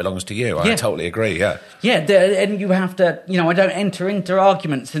that part belongs to you. I totally agree. Yeah, and you have to. I don't enter into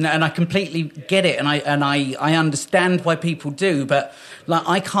arguments, and I completely get it, and I understand why people do, but like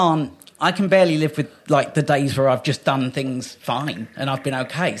I can't. I can barely live with like the days where I've just done things fine and I've been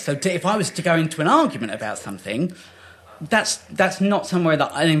okay. So if I was to go into an argument about something, that's not somewhere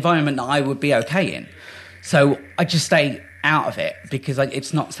an environment that I would be okay in. So I just stay out of it because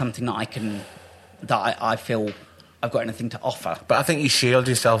it's not something that I feel I've got anything to offer. But I think you shield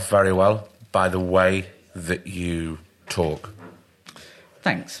yourself very well by the way that you talk.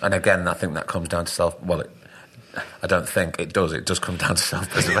 Thanks. And again, I think that comes down to I don't think it does. It does come down to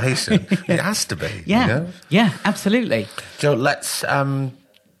self-preservation. It has to be. Yeah, you know? Yeah, absolutely. Joe, let's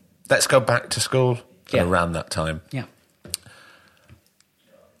go back to school around that time. Yeah.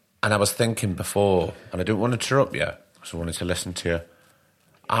 And I was thinking before, and I didn't want to interrupt you, because I wanted to listen to you.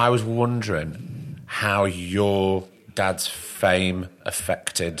 I was wondering how your dad's fame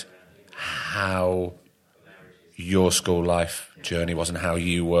affected how your school life journey was and how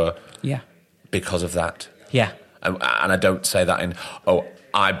you were because of that. Yeah. And I don't say that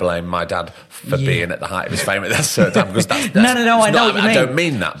I blame my dad for being at the height of his fame at that certain time, because that's no, I know what you mean. I don't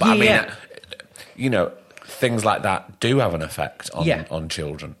mean that, but I mean, things like that do have an effect on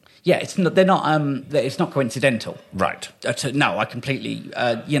children. Yeah, it's not. They're not. It's not coincidental, right? No, I completely.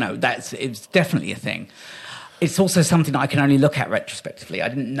 It's definitely a thing. It's also something that I can only look at retrospectively. I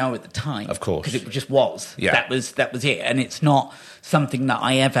didn't know at the time, of course, because it just was. Yeah, that was it, and it's not something that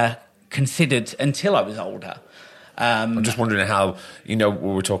I ever considered until I was older. I'm just wondering how, we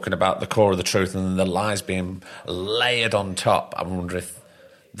were talking about the core of the truth and the lies being layered on top. I wonder if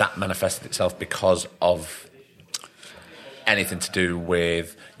that manifested itself because of anything to do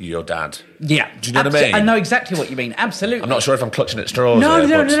with your dad. Yeah. Do you know what I mean? I know exactly what you mean. Absolutely. I'm not sure if I'm clutching at straws. No,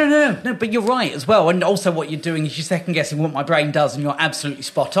 but you're right as well. And also what you're doing is you're second-guessing what my brain does, and you're absolutely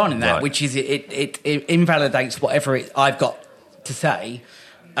spot on in that, which is it invalidates whatever I've got to say,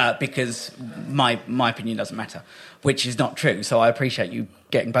 because my opinion doesn't matter, which is not true. So I appreciate you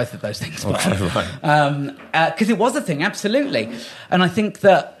getting both of those things right. Because it was a thing, absolutely. And I think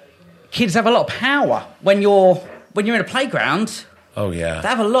that kids have a lot of power when you're in a playground. Oh yeah, they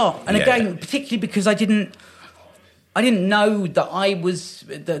have a lot. And again, particularly because I didn't know that I was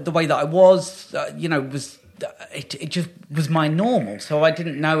the way that I was. It just was my normal, so I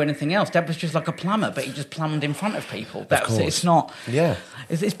didn't know anything else. Dad was just like a plumber, but he just plumbed in front of people. It's not. Yeah.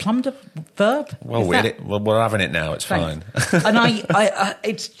 Is plumbed a verb? Well, we're having it now. It's fine. And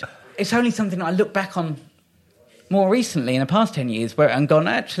it's only something that I look back on more recently in the past 10 years, and gone,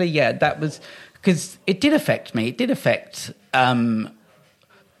 actually, that was because it did affect me. It did affect the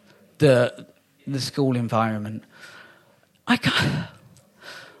school environment. I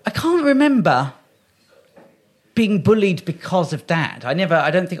can't remember being bullied because of Dad. I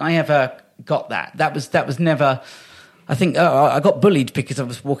don't think I ever got that. That was never. I think I got bullied because I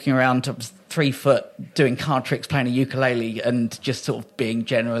was walking around. I was 3 foot, doing card tricks, playing a ukulele, and just sort of being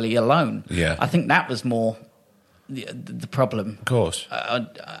generally alone. Yeah, I think that was more the problem. Of course,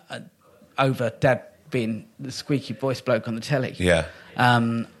 over Dad being the squeaky voice bloke on the telly. Yeah,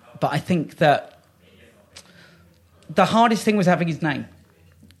 but I think that the hardest thing was having his name.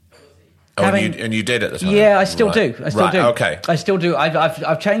 Oh, and you did at the time? Yeah, I still do. I still do. Okay. I still do.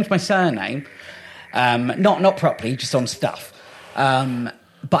 I've changed my surname, not properly, just on stuff. But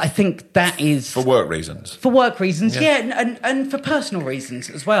I think that is for work reasons. For work reasons, yeah, and for personal reasons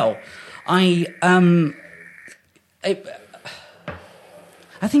as well. I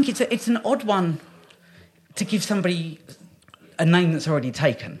think it's an odd one to give somebody a name that's already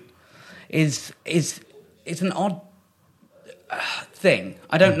taken. It's an odd thing.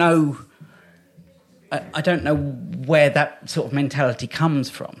 I don't know. I don't know where that sort of mentality comes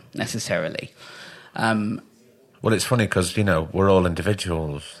from necessarily. Well, it's funny because, we're all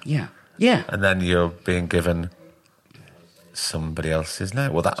individuals. Yeah, yeah. And then you're being given somebody else's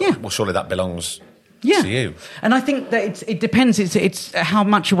name. Well, surely that belongs to you. And I think that it depends. It's how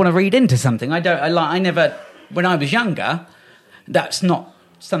much you want to read into something. I never, when I was younger, that's not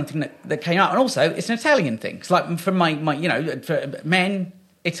something that came out. And also, it's an Italian thing. It's like from my for men...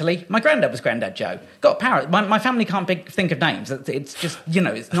 Italy. My granddad was Grandad Joe. Got power. My family can't think of names. It's just,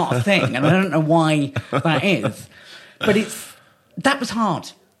 it's not a thing. And I don't know why that is. But that was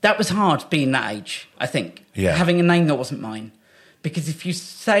hard. That was hard being that age, I think. Yeah. Having a name that wasn't mine. Because if you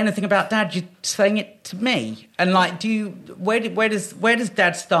say anything about Dad, you're saying it to me. And like, where does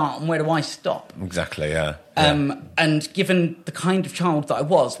Dad start and where do I stop? Exactly, yeah. And given the kind of child that I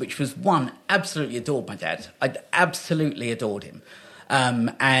was, which was one, absolutely adored my dad. I absolutely adored him.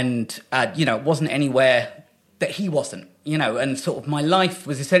 It wasn't anywhere that he wasn't, and sort of my life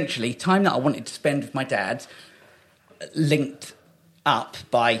was essentially time that I wanted to spend with my dad, linked up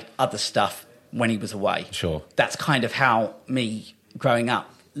by other stuff when he was away. Sure. That's kind of how me growing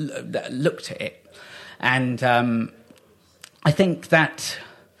up looked at it. And I think that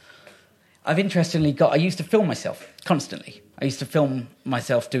I used to film myself constantly. I used to film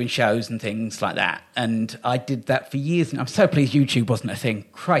myself doing shows and things like that. And I did that for years. And I'm so pleased YouTube wasn't a thing.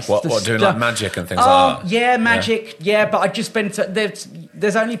 Christ. What doing like magic and things like that? Yeah, magic. Yeah, but I just spent...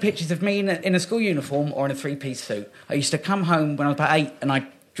 There's only pictures of me in a school uniform or in a three-piece suit. I used to come home when I was about 8 and I'd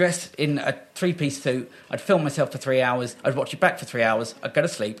dress in a three-piece suit. I'd film myself for 3 hours. I'd watch it back for 3 hours. I'd go to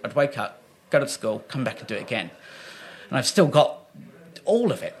sleep. I'd wake up, go to school, come back and do it again. And I've still got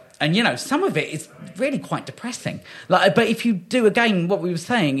all of it. And, some of it is really quite depressing. But if you do, again, what we were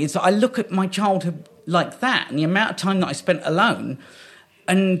saying is I look at my childhood like that and the amount of time that I spent alone,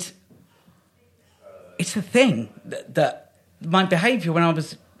 and it's a thing that my behaviour when I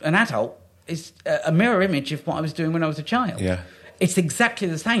was an adult is a mirror image of what I was doing when I was a child. Yeah. It's exactly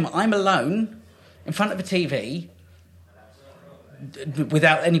the same. I'm alone in front of a TV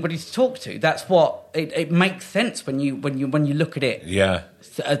without anybody to talk to. That's what it makes sense when you look at it. Yeah.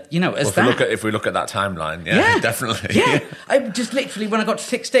 If we look at that timeline, yeah. Definitely. Yeah. I just literally, when I got to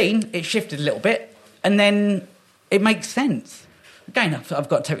 16, it shifted a little bit, and then it makes sense. Again, I've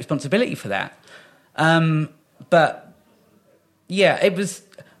got to take responsibility for that. But yeah, it was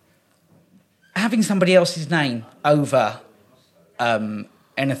having somebody else's name over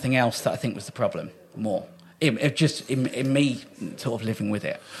anything else that I think was the problem more. It just in me sort of living with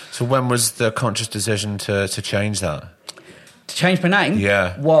it. So when was the conscious decision to change that? To change my name?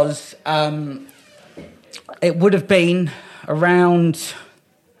 Yeah. Was it would have been around,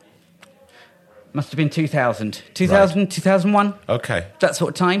 must have been 2000, 2001. Okay. That sort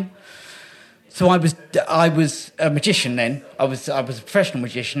of time. So I was a magician then. I was a professional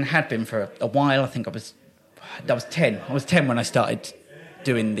magician, had been for a while. I think I was 10. I was 10 when I started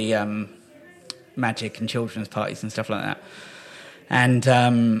doing the magic and children's parties and stuff like that. And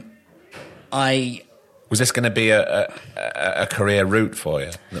was this going to be a career route for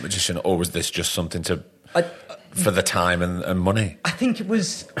you, the magician, or was this just something for the time and money? I think it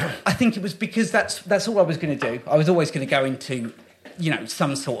was because that's all I was going to do. I was always going to go into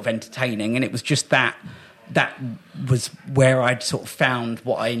some sort of entertaining, and it was just that was where I'd sort of found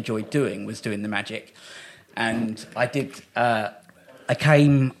what I enjoyed doing, was doing the magic. And I did. I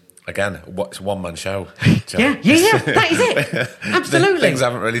came. Again, it's a one-man show. Yeah, that is it. Absolutely. Things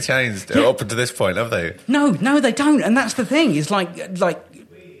haven't really changed up until this point, have they? No, they don't. And that's the thing. It's like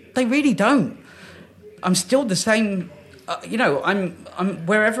they really don't. I'm still the same. I'm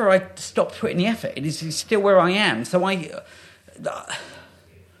wherever I stopped putting the effort, it is still where I am. So I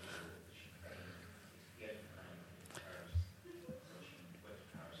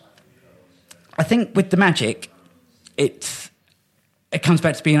think with the magic, it comes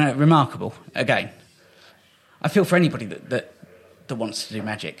back to being remarkable again. I feel for anybody that wants to do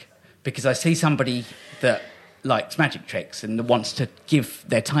magic, because I see somebody that likes magic tricks and that wants to give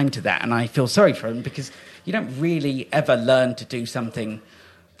their time to that, and I feel sorry for them, because you don't really ever learn to do something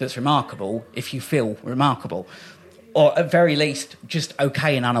that's remarkable if you feel remarkable, or at very least just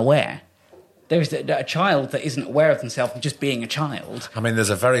okay and unaware. There's a child that isn't aware of themselves and just being a child. I mean, there's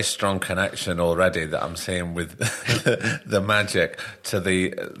a very strong connection already that I'm seeing with the magic to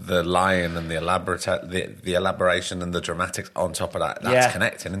the lion and the elaboration and the dramatics on top of that. That's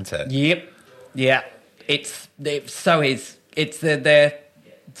connecting, isn't it? Yep. Yeah. It's they're sort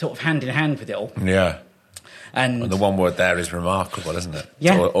of hand in hand with it all. Yeah. And the one word there is remarkable, isn't it?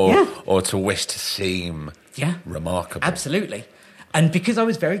 Yeah. Or to wish to seem remarkable. Absolutely. And because I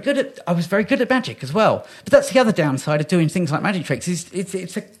was very good at magic as well. But that's the other downside of doing things like magic tricks.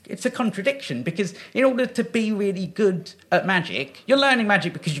 It's a contradiction, because in order to be really good at magic, you're learning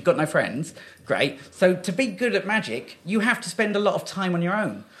magic because you've got no friends. Great. So to be good at magic, you have to spend a lot of time on your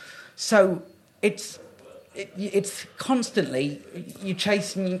own. So it's constantly you're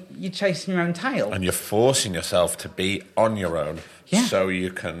chasing your own tail, and you're forcing yourself to be on your own so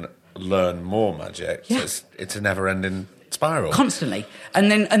you can learn more magic. Yeah. So it's a never-ending spiral, constantly, and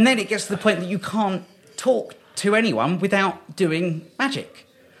then it gets to the point that you can't talk to anyone without doing magic,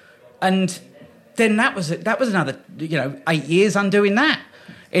 and then that was another 8 years undoing that.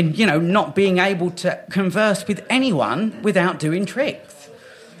 in, not being able to converse with anyone without doing tricks.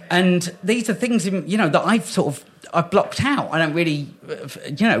 And these are things, that I've blocked out. I don't really,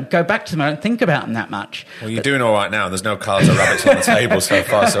 go back to them. I don't think about them that much. Well, you're doing all right now. There's no cards or rabbits on the table so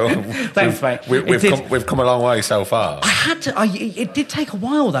far. So thanks, mate. We've come a long way so far. I had to. It did take a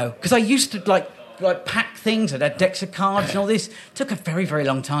while though, because I used to like pack things. I had decks of cards and all this. It took a very, very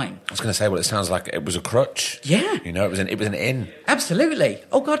long time. I was going to say, well, it sounds like it was a crutch. Yeah, it was an in. Absolutely.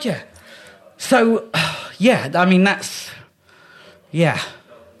 Oh God, yeah. So, I mean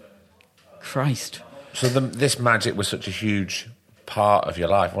Christ. So this magic was such a huge part of your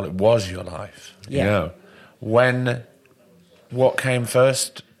life. Well, it was your life. Yeah. What came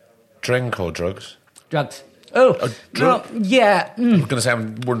first, drink or drugs? Drugs. Oh, well, yeah. I was going to say,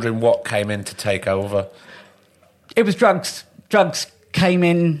 I'm wondering what came in to take over. It was drugs. Drugs came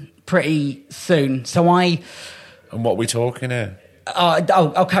in pretty soon. So And what are we talking here?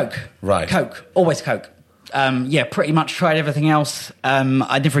 Coke. Right. Coke. Always Coke. Pretty much tried everything else.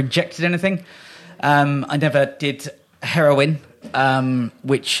 I never injected anything. I never did heroin,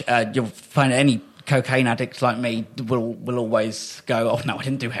 which you'll find any cocaine addict like me will always go, oh no, I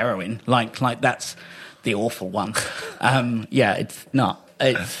didn't do heroin. Like that's the awful one. It's not.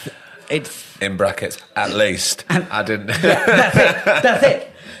 It's in brackets at least. I didn't. Yeah, that's it.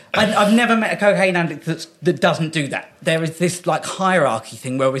 I've never met a cocaine addict that doesn't do that. There is this like hierarchy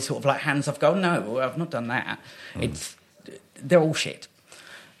thing where we're sort of like hands off. Go, no, I've not done that. They're all shit.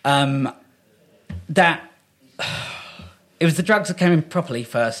 It was the drugs that came in properly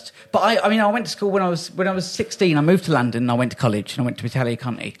first. But I went to school when I was 16. I moved to London. I went to college and I went to Italia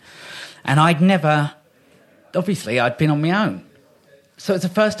Conti, and I'd been on my own. So it's the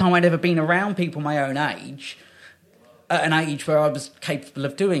first time I'd ever been around people my own age, at an age where I was capable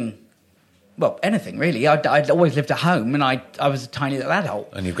of doing, well, anything really. I'd always lived at home, and I was a tiny little adult.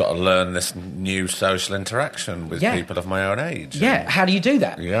 And you've got to learn this new social interaction with people of my own age. Yeah, how do you do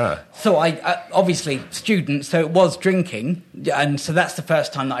that? Yeah. So I obviously student, so it was drinking, and so that's the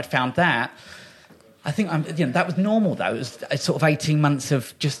first time that I'd found that. I think that was normal though. It was sort of 18 months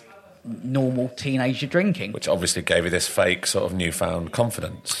of just normal teenager drinking, which obviously gave you this fake sort of newfound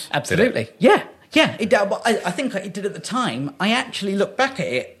confidence. Absolutely, yeah. I think it did at the time. I actually look back at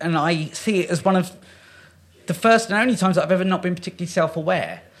it and I see it as one of the first and only times that I've ever not been particularly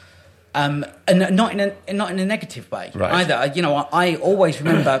self-aware, and not in a negative way either. I always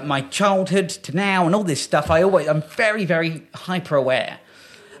remember my childhood to now and all this stuff. I'm very, very hyper-aware,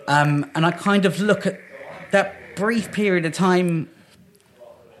 and I kind of look at that brief period of time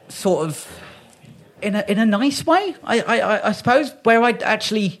sort of in a nice way, I suppose, where I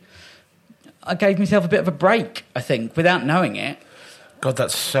gave myself a bit of a break, I think, without knowing it. God,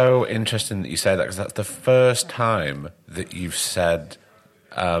 that's so interesting that you say that, because that's the first time that you've said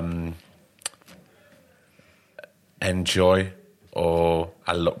enjoy, or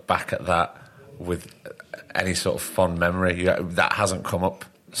I look back at that with any sort of fond memory. That hasn't come up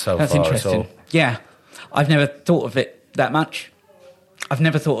so that's far interesting. at all. Yeah, I've never thought of it that much. I've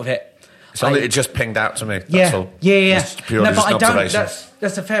never thought of it. It just pinged out to me. That's all. Yeah. It's purely just an observation.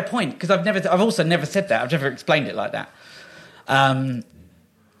 That's a fair point, because I've also never said that. I've never explained it like that. So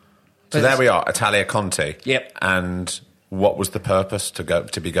there we are, Italia Conti. Yep. And what was the purpose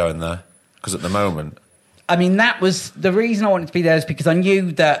to be going there? Because at the moment, I mean, that was the reason I wanted to be there, is because I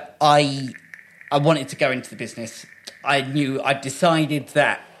knew that I wanted to go into the business. I decided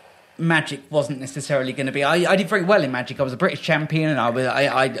that magic wasn't necessarily going to be. I did very well in magic. I was a British champion, and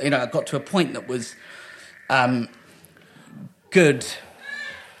I got to a point that was good.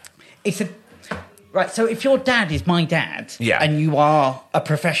 So if your dad is my dad, and you are a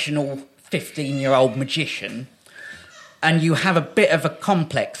professional 15-year-old magician, and you have a bit of a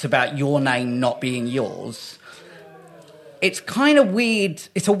complex about your name not being yours, it's kind of weird.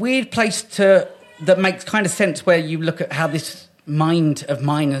 It's a weird place that makes kind of sense, where you look at how this mind of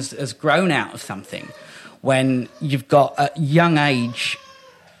mine has grown out of something, when you've got at young age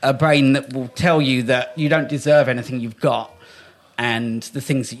a brain that will tell you that you don't deserve anything you've got, and the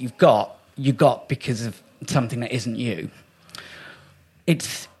things that you got because of something that isn't you.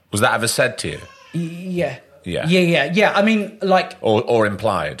 Was that ever said to you? Yeah. I mean, like, or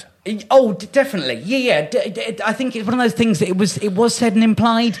implied. Oh, definitely. Yeah. I think it's one of those things that it was said and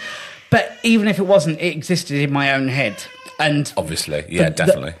implied, but even if it wasn't, it existed in my own head. And obviously,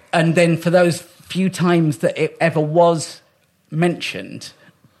 definitely. And then for those few times that it ever was mentioned,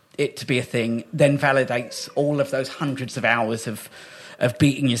 it to be a thing, then validates all of those hundreds of hours of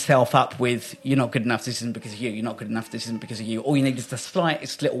beating yourself up with, you're not good enough, this isn't because of you, you're not good enough, this isn't because of you. All you need is the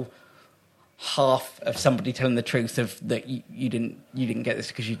slightest little half of somebody telling the truth of that you didn't get this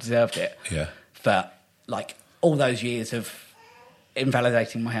because you deserved it. Yeah. For like all those years of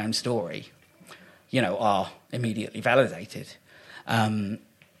invalidating my own story, are immediately validated. And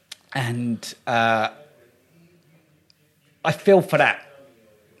I feel for that.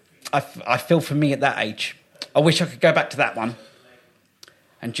 I feel for me at that age. I wish I could go back to that one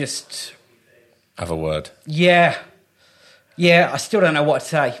and just... have a word. Yeah, I still don't know what to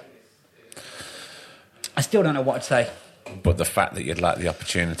say. But the fact that you'd like the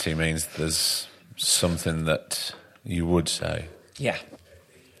opportunity means there's something that you would say. Yeah.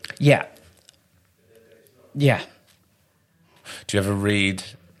 Do you ever read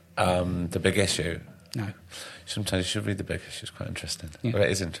The Big Issue? No. Sometimes you should read The Big Issue. It's quite interesting. Yeah. Well, it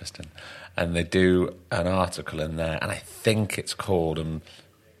is interesting. And they do an article in there, and I think it's called, and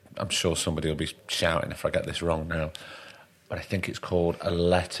I'm sure somebody will be shouting if I get this wrong now, but I think it's called A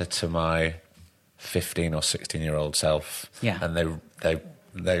Letter to My 15 or 16-year-old self. Yeah. And they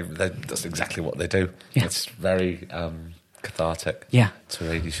that's exactly what they do. Yeah. It's very cathartic. Yeah. To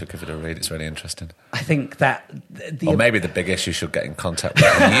read. You should give it a read. It's really interesting. I think that... Or maybe The Big Issue should get in contact with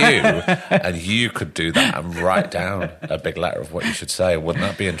you, and you could do that and write down a big letter of what you should say. Wouldn't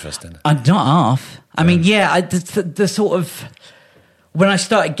that be interesting? I'm not half. I mean, the sort of... When I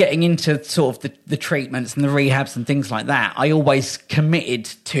started getting into sort of the treatments and the rehabs and things like that, I always committed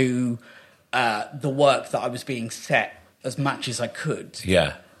to the work that I was being set as much as I could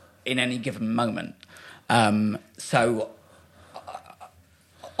in any given moment. So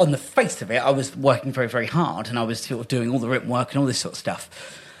on the face of it, I was working very, very hard, and I was sort of doing all the written work and all this sort of stuff.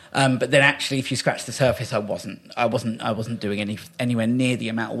 But then actually, if you scratch the surface, I wasn't doing anywhere near the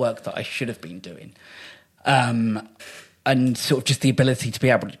amount of work that I should have been doing. And sort of just the ability to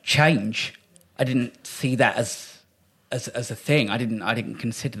be able to change, I didn't see that as a thing. I didn't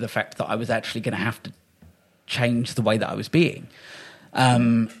consider the fact that I was actually going to have to change the way that I was being.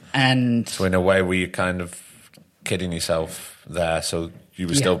 And so in a way, were you kind of kidding yourself there? So you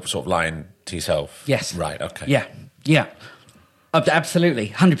were still sort of lying to yourself? Yes. Right, okay. Yeah. Absolutely,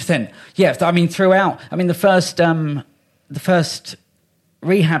 100%. Yeah, I mean, throughout... I mean, the first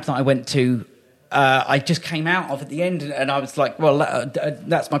rehab that I went to, I just came out of at the end, and I was like, well,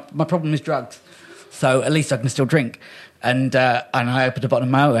 that's my problem is drugs. So at least I can still drink. And I opened a bottle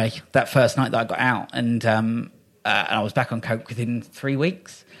of Moe that first night that I got out, and I was back on coke within 3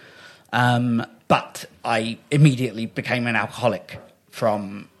 weeks. But I immediately became an alcoholic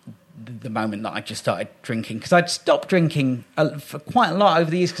from the moment that I just started drinking, because I'd stopped drinking for quite a lot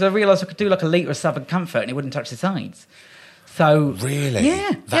over the years, because I realised I could do like a litre of Southern Comfort and it wouldn't touch the sides. So really,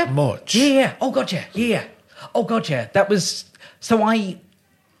 that much? Yeah. Oh god, yeah. Oh god, yeah. That was so.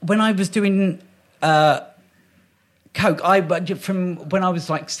 When I was doing coke, from when I was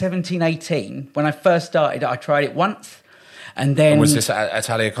like 17, 18, when I first started, I tried it once. And then... was this at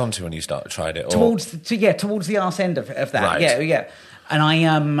Italia Conti when you tried it? Or? Towards the arse end of that. Right. Yeah.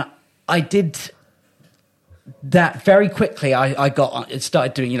 And I did that very quickly. I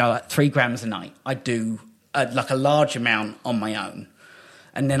started doing, like 3 grams a night. I do like a large amount on my own.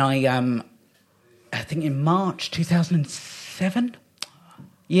 And then I think in March 2007,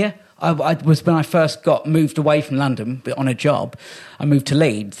 I was when I first got moved away from London on a job. I moved to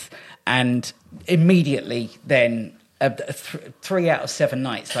Leeds, and immediately then... 3 out of 7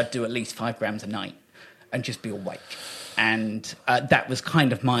 nights, I'd do at least 5 grams a night and just be awake. And that was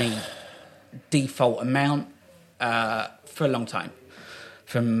kind of my default amount for a long time.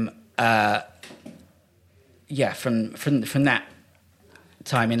 From that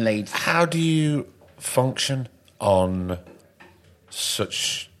time in Leeds. How do you function on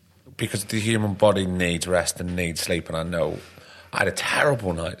such... Because the human body needs rest and needs sleep, and I know I had a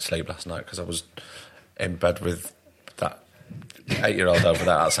terrible night's sleep last night because I was in bed with... that 8-year-old over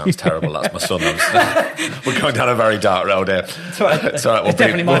there. That sounds terrible. That's my son. We're going down a very dark road here. It's all right. It's all right. It's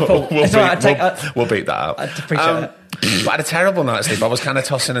definitely my fault. We'll beat that out. I appreciate that. But I had a terrible night's sleep. I was kind of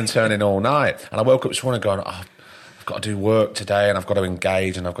tossing and turning all night, and I woke up this morning going, I've got to do work today, and I've got to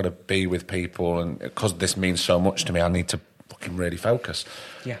engage, and I've got to be with people, and because this means so much to me, I need to fucking really focus.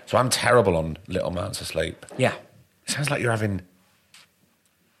 Yeah. So I'm terrible on little amounts of sleep. Yeah. It sounds like you're having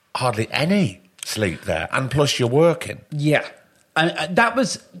hardly any sleep there, and plus you're working. Yeah, and that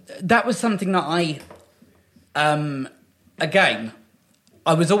was something that I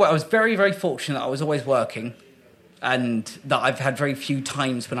was very, very fortunate that I was always working, and that I've had very few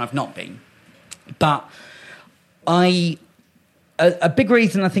times when I've not been. But a big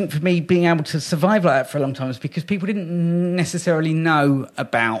reason I think for me being able to survive like that for a long time is because people didn't necessarily know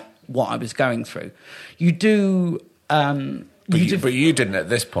about what I was going through. You do But you didn't at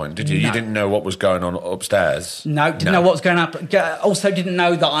this point, did you? No. You didn't know what was going on upstairs? No, didn't know what was going up. Also didn't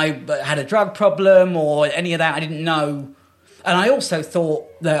know that I had a drug problem or any of that. I didn't know. And I also thought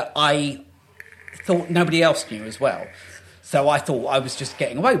that nobody else knew as well. So I thought I was just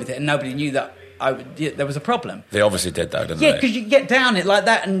getting away with it and nobody knew that there was a problem. They obviously did, though, didn't they? Yeah, because you get down it like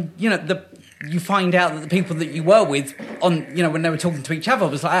that and, you find out that the people that you were with when they were talking to each other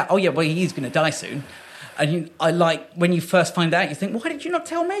was like, oh, yeah, well, he's going to die soon. And when you first find out, you think, why did you not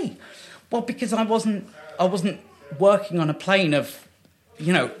tell me? Well, because I wasn't working on a plane of,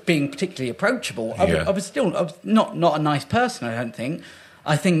 being particularly approachable. I was not a nice person, I don't think.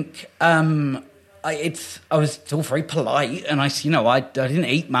 I think I was still very polite, and I didn't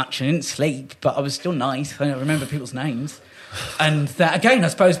eat much, I didn't sleep, but I was still nice. I remember people's names, and that again, I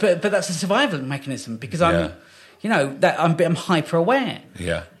suppose, but that's a survival mechanism because I'm hyper aware.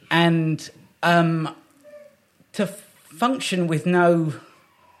 Yeah, and to function with no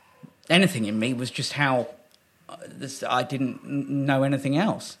anything in me was just how I didn't know anything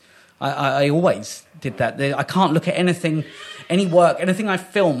else. I always did that. I can't look at anything, any work, anything I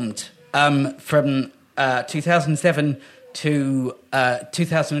filmed from 2007 to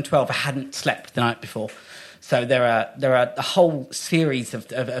 2012. I hadn't slept the night before, so there are a whole series of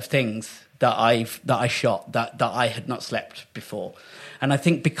things that I shot that I had not slept before, and I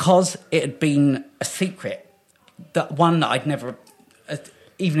think because it had been a secret. That I'd never,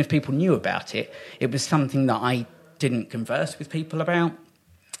 even if people knew about it, it was something that I didn't converse with people about.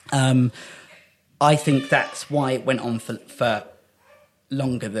 I think that's why it went on for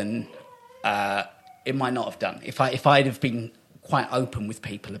longer than it might not have done. If I'd have been quite open with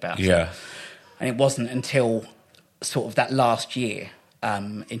people about it. And it wasn't until sort of that last year,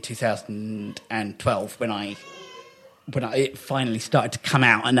 in 2012, when it finally started to come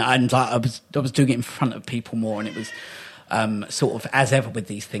out, and I was doing it in front of people more, and it was sort of as ever with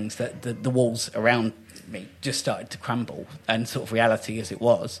these things that the walls around me just started to crumble, and sort of reality as it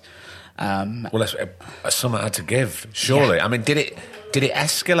was. Well, something had to give, surely. Yeah. I mean, did it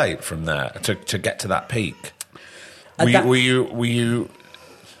escalate from there to get to that peak? Were you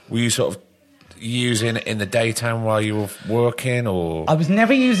sort of using it in the daytime while you were working, or...? I was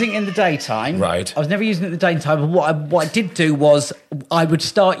never using it in the daytime. Right. I was never using it in the daytime, but what I did do was I would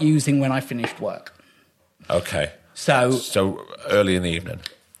start using when I finished work. Okay. So early in the evening?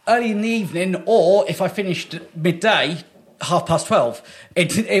 Early in the evening, or if I finished midday,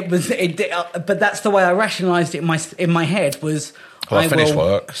 12:30. But that's the way I rationalised it in my head was... Well, I finished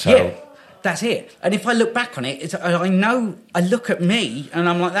work, so... Yeah. That's it. And if I look back on it, I look at me and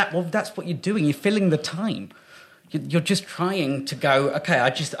I'm like that. Well, that's what you're doing. You're filling the time. You're just trying to go, okay,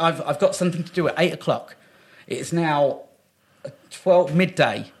 I've got something to do at 8:00. It's now 12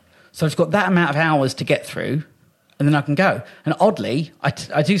 midday. So I've got that amount of hours to get through and then I can go. And oddly,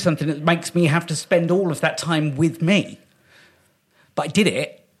 I do something that makes me have to spend all of that time with me. But I did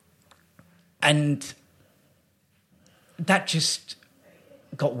it and that just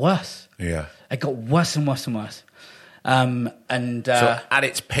got worse. Yeah. It got worse and worse and worse. So at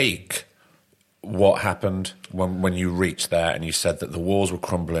its peak, what happened when you reached there and you said that the walls were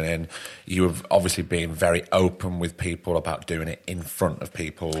crumbling in? You were obviously being very open with people about doing it in front of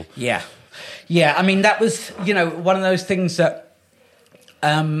people. Yeah. Yeah, I mean, that was, one of those things that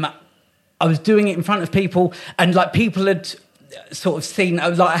I was doing it in front of people and, people had sort of seen...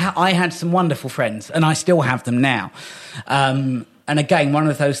 I had some wonderful friends and I still have them now. And again, one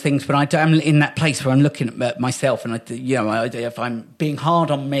of those things when I'm in that place where I'm looking at myself and if I'm being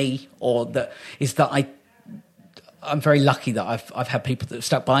hard on me, I'm very lucky that I've had people that have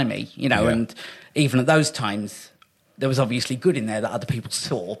stuck by me, and even at those times there was obviously good in there that other people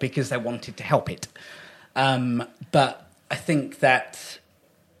saw because they wanted to help it. But I think that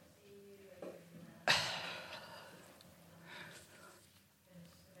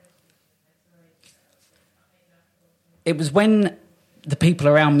it was when the people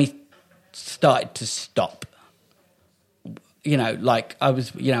around me started to stop.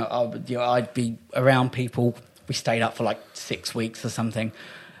 I'd be around people. We stayed up for 6 weeks or something,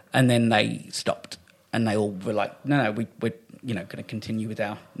 and then they stopped, and they all were like, "No, we're going to continue with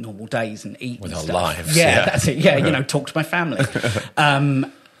our normal days and eat with and our stuff." lives." Yeah, that's it. Yeah, talk to my family.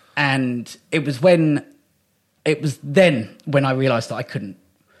 And it was then when I realised that I couldn't.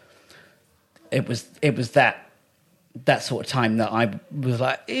 It was that sort of time that I was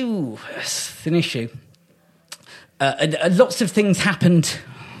like, ew, it's an issue. Lots of things happened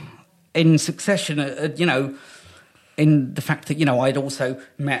in succession, in the fact that, I'd also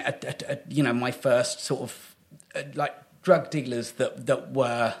met, my first sort of, drug dealers that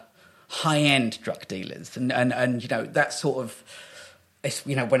were high-end drug dealers, and that sort of, it's,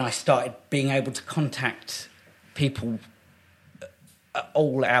 when I started being able to contact people at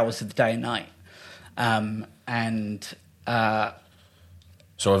all hours of the day and night,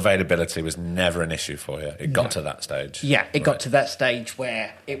 so availability was never an issue for you. It got to that stage. Yeah, it got to that stage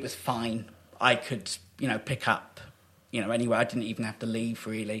where it was fine. I could, pick up, anywhere. I didn't even have to leave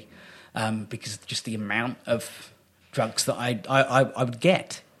really, because of just the amount of drugs that I would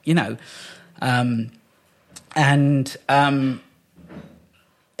get,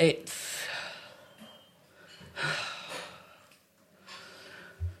 it's.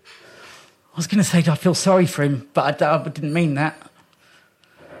 I was going to say I feel sorry for him, but I didn't mean that.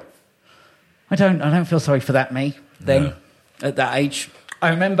 I don't feel sorry for that me then at that age. I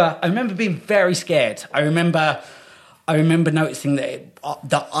remember being very scared. I remember noticing that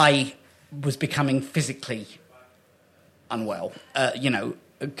I was becoming physically unwell.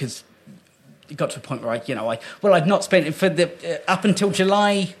 Because it got to a point where I'd not spent it for up until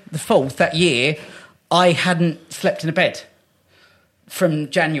July the 4th that year. I hadn't slept in a bed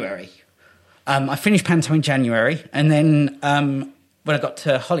from January. I finished panto in January, and then when I got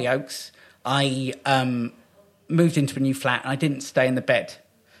to Hollyoaks, I moved into a new flat, and I didn't stay in the bed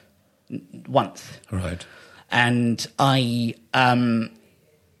once. Right. And I,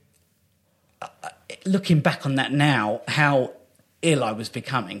 looking back on that now, how ill I was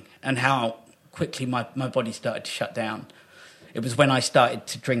becoming and how quickly my body started to shut down. It was when I started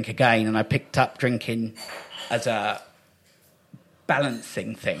to drink again, and I picked up drinking as a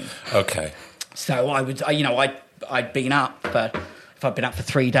balancing thing. Okay. So I'd been up, if I'd been up for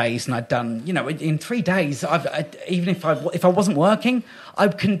 3 days and I'd done, in 3 days, even if I wasn't working, I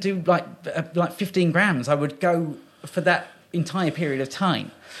can do like 15 grams. I would go for that entire period of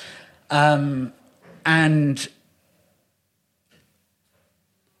time. And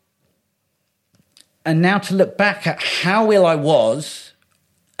now to look back at how ill I was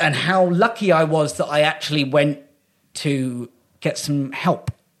and how lucky I was that I actually went to get some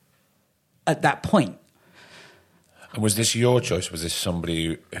help at that point. And was this your choice? Was this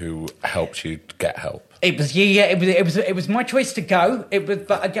somebody who helped you get help? It was It was my choice to go. It was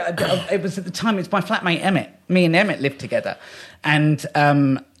at the time. It's my flatmate Emmett. Me and Emmett lived together, and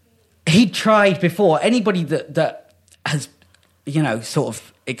he tried before. Anybody that has sort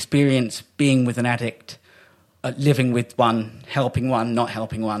of experienced being with an addict, living with one, helping one, not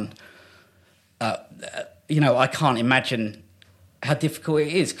helping one. I can't imagine how difficult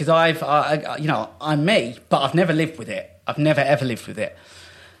it is, because I'm me, but I've never lived with it. I've never ever lived with it.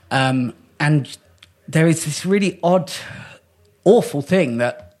 And there is this really odd, awful thing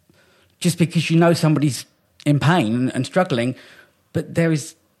that just because somebody's in pain and struggling, but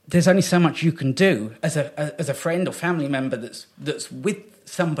there's only so much you can do as a friend or family member that's with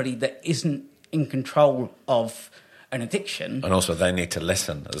somebody that isn't in control of an addiction. And also they need to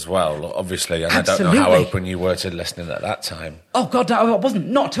listen as well, obviously. And Absolutely. I don't know how open you were to listening at that time. Oh, God, no, I wasn't.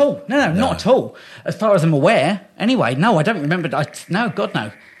 Not at all. No, not at all. As far as I'm aware. Anyway, no, I don't remember. No, God,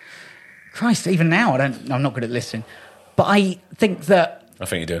 no. Christ, even now, I'm not good at listening. But I think that... I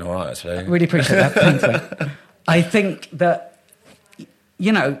think you're doing all right, actually. I really appreciate that. Thanks, mate. I think that,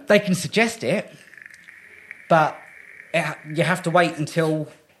 they can suggest it, but you have to wait until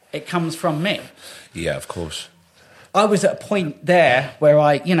it comes from me. Yeah, of course. I was at a point there where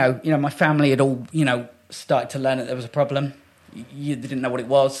my family had all, started to learn that there was a problem. They didn't know what it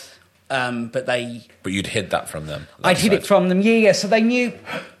was, but they... But you'd hid that from them? I'd hid it from them, yeah. So they knew...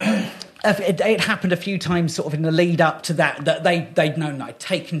 It happened a few times sort of in the lead up to that they'd known I'd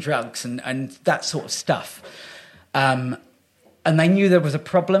taken drugs and that sort of stuff. And they knew there was a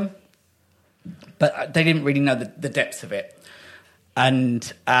problem, but they didn't really know the depths of it.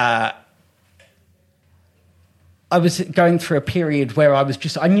 And... I was going through a period where I was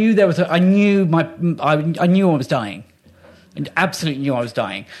just... I knew I was dying. And absolutely knew I was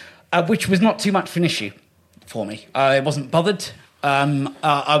dying. Which was not too much of an issue for me. I wasn't bothered.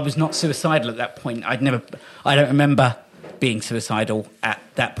 I was not suicidal at that point. I don't remember being suicidal at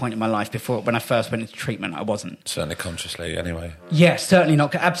that point in my life before. When I first went into treatment, I wasn't. Certainly consciously, anyway. Yeah, certainly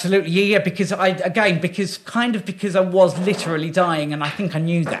not. Absolutely, yeah, because I was literally dying, and I think I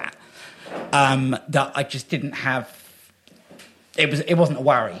knew that. That I just didn't have. It wasn't a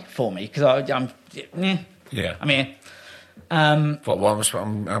worry for me because I'm. Yeah. I'm here.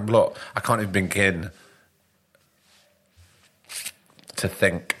 Look, I can't even begin to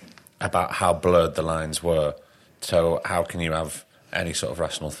think about how blurred the lines were. So how can you have any sort of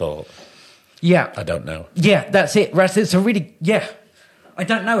rational thought? Yeah. I don't know. Yeah, that's it. It's a really... Yeah. I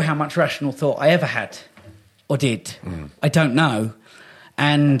don't know how much rational thought I ever had or did. I don't know.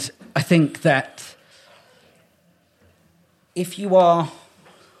 And I think that if you are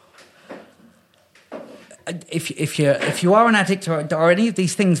an addict or any of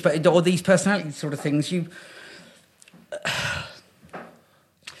these things, or these personality sort of things,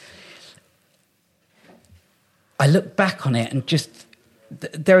 I look back on it and just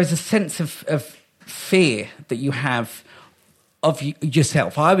there is a sense of fear that you have of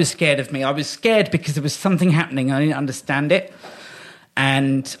yourself. I was scared of me. I was scared because there was something happening and I didn't understand it,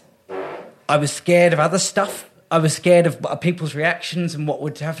 and I was scared of other stuff. I was scared of people's reactions and what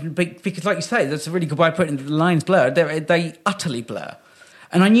would happen. Because, like you say, that's a really good way of putting it. The lines blur. They utterly blur.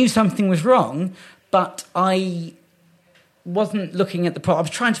 And I knew something was wrong, but I wasn't looking at the problem. I was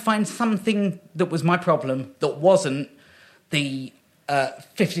trying to find something that was my problem that wasn't the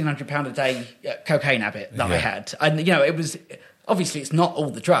 £1,500 a day cocaine habit that I had. And, it was... Obviously, it's not all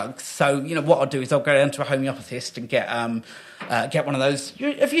the drugs. So, what I'll do is I'll go down to a homeopathist and get one of those.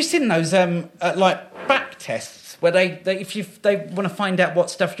 Have you seen those, back tests where they want to find out what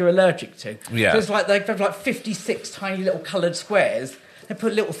stuff you're allergic to? Yeah. So it's they have 56 tiny little coloured squares. They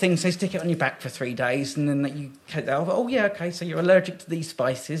put little things, they stick it on your back for 3 days, and then you take that off. Oh, yeah, okay, so you're allergic to these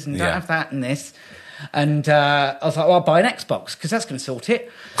spices and don't have that and this. And I was like, well, I'll buy an Xbox because that's going to sort it.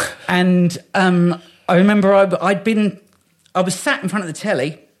 And I remember I was sat in front of the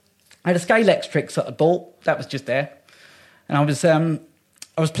telly. I had a Scalextric that I bought. That was just there. And I was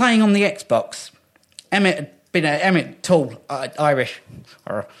playing on the Xbox. Emmett, tall, Irish.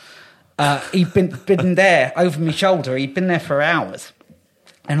 He'd been there over my shoulder. He'd been there for hours.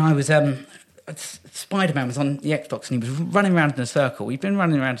 And I was... Spider-Man was on the Xbox and he was running around in a circle. He'd been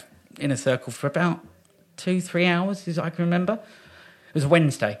running around in a circle for about 2-3 hours, as I can remember. It was a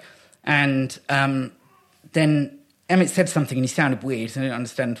Wednesday. And then... Emmett said something and he sounded weird, and I didn't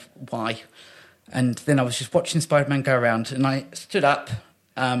understand why. And then I was just watching Spider-Man go around, and I stood up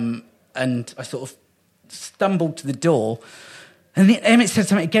and I sort of stumbled to the door. And then Emmett said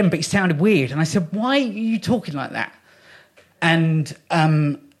something again, but he sounded weird. And I said, why are you talking like that? And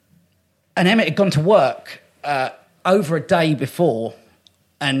Emmett had gone to work over a day before,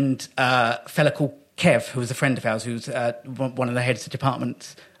 and a fella called Kev, who was a friend of ours, who was one of the heads of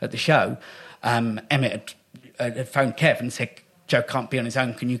departments at the show, Emmett had phoned Kev and said, Joe can't be on his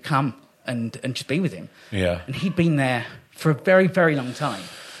own, can you come and just be with him? Yeah. And he'd been there for a very, very long time.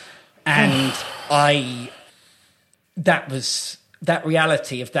 And that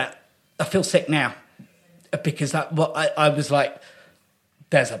reality of that, I feel sick now because I was like,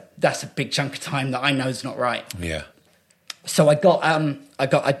 that's a big chunk of time that I know is not right. Yeah. So I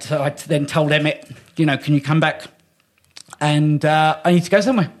then told Emmett, can you come back? And I need to go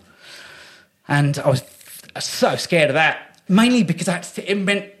somewhere. And I was so scared of that, mainly because it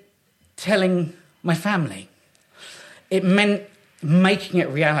meant telling my family. It meant making it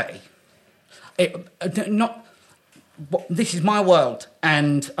reality. This is my world,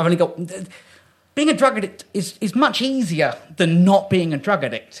 and I've only got... Being a drug addict is much easier than not being a drug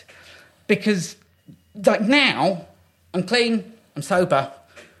addict, because now I'm clean, I'm sober,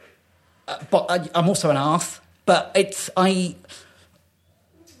 but I'm also an arse. But I've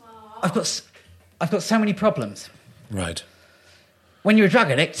got so many problems. Right. When you're a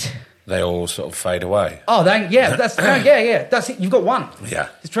drug addict, they all sort of fade away. Oh, yeah. That's it. You've got one. Yeah.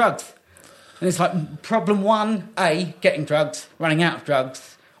 It's drugs, and it's like problem 1A: getting drugs, running out of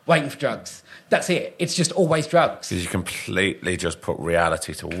drugs, waiting for drugs. That's it. It's just always drugs. Because you completely just put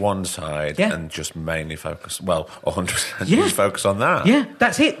reality to one side and just mainly focus, 100% just focus on that. Yeah,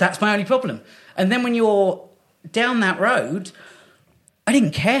 that's it. That's my only problem. And then when you're down that road, I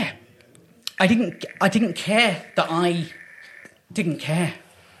didn't care. I didn't care that I didn't care.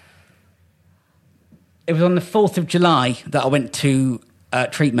 It was on the 4th of July that I went to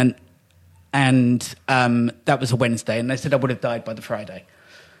treatment, and that was a Wednesday, and they said I would have died by the Friday.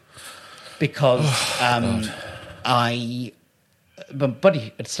 Because my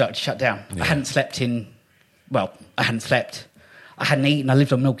body had started to shut down. Yeah. I hadn't slept. I hadn't eaten. I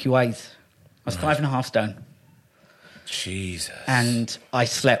lived on Milky Ways. I was 5.5 stone. Jesus. And I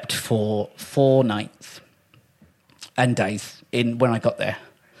slept for 4 nights and days when I got there.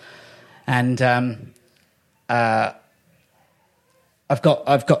 And I've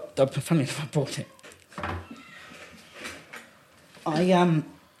got. Funny enough, I brought it.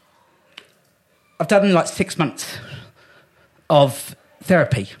 I've done like 6 months of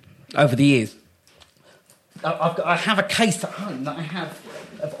therapy over the years. I have a case at home that I have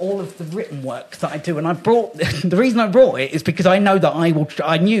of all of the written work that I do, and the reason I brought it is because I know that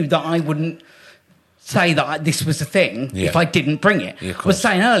I knew that I wouldn't say that this was a thing if I didn't bring it. Yeah, I was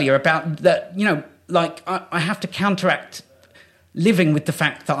saying earlier about that, I have to counteract living with the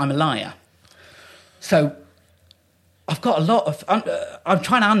fact that I'm a liar. So I've got a lot of... I'm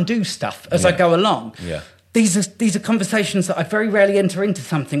trying to undo stuff as I go along. Yeah. These are conversations that I very rarely enter into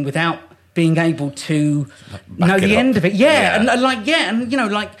something without being able to know the end of it. Yeah, and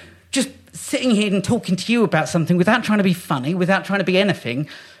just sitting here and talking to you about something without trying to be funny, without trying to be anything,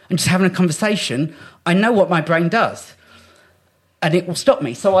 and just having a conversation, I know what my brain does. And it will stop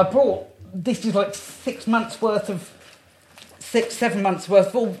me. So I brought... This is like 6 months worth of... 7 months worth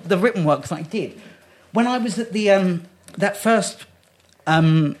of all the written works that I did. When I was at the that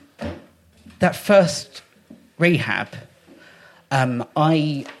first rehab,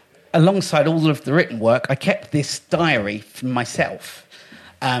 I, alongside all of the written work, I kept this diary for myself,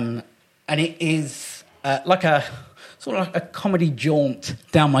 and it is like a sort of like a comedy jaunt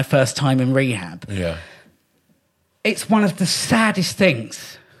down my first time in rehab. Yeah, it's one of the saddest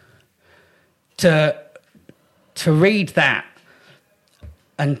things to read that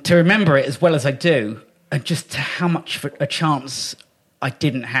and to remember it as well as I do, and just to how much of a chance I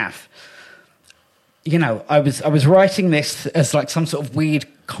didn't have. You know, I was writing this as like some sort of weird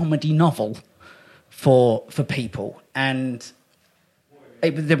comedy novel for people, and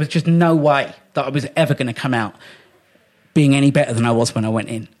there was just no way that I was ever going to come out being any better than I was when I went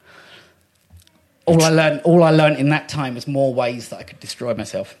in. All I learned in that time was more ways that I could destroy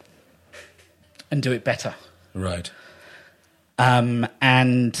myself and do it better. Right. And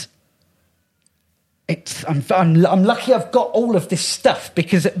I'm lucky I've got all of this stuff,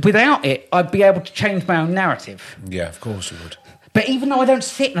 because without it, I'd be able to change my own narrative. Yeah, of course you would. But even though I don't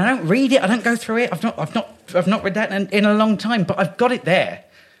sit and I don't read it, I don't go through it. I've not read that in a long time. But I've got it there.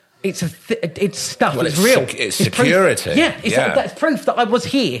 It's stuff. Well, it's real. It's security. Proof. That's proof that I was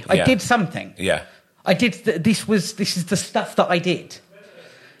here. I did something. Yeah. I did. This is the stuff that I did.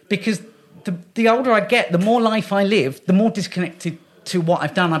 Because the older I get, the more life I live, the more disconnected to what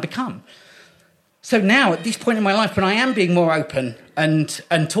I've done I become. So now, at this point in my life, when I am being more open and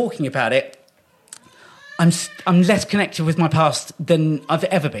talking about it, I'm less connected with my past than I've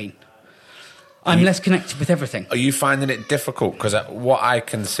ever been. I'm less connected with everything. Are you finding it difficult? Because what I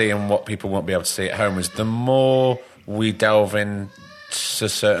can see and what people won't be able to see at home is the more we delve into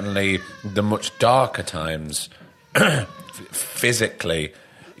certainly the much darker times, physically,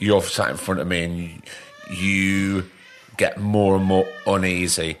 you're sat in front of me and you get more and more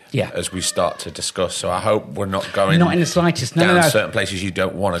uneasy as we start to discuss. So I hope we're not going not in the slightest. No, down certain places you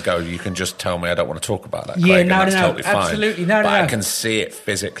don't want to go. You can just tell me I don't want to talk about that. Yeah, Craig, that's totally fine. Absolutely, but I can see it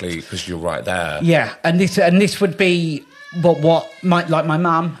physically because you're right there. Yeah, and this would be what my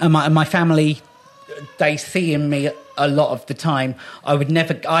mum and my family, they see in me a lot of the time. I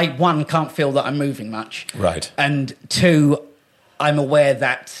can't feel that I'm moving much. Right. And two, I'm aware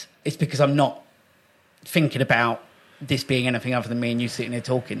that it's because I'm not thinking about this being anything other than me and you sitting here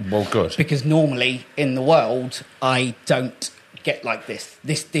talking. Well, good. Because normally in the world, I don't get like this.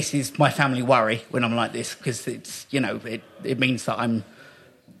 This is my family worry when I'm like this, because it's, it means that I'm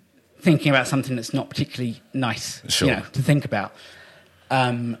thinking about something that's not particularly nice, to think about.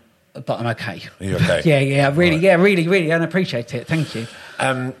 But I'm okay. Are you okay? really, and I appreciate it. Thank you.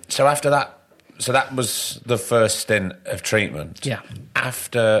 So after that, that was the first stint of treatment. Yeah.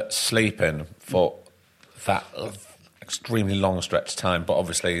 After sleeping for that extremely long stretch of time, but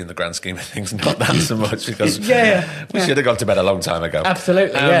obviously in the grand scheme of things, not that so much, because we should have gone to bed a long time ago.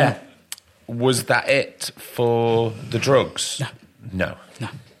 Absolutely, Was that it for the drugs? No.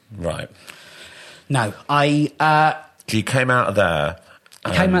 Right. No, you came out of there.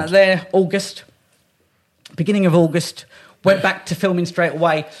 Came out of there beginning of August, went back to filming straight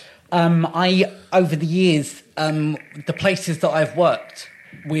away. Over the years, the places that I've worked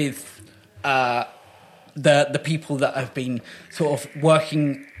with, the people that have been sort of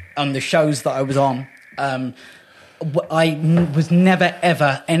working on the shows that I was on, I was never,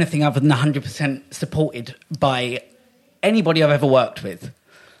 ever anything other than 100% supported by anybody I've ever worked with,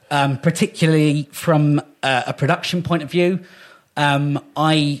 particularly from a production point of view.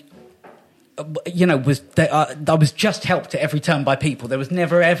 I was just helped at every turn by people. There was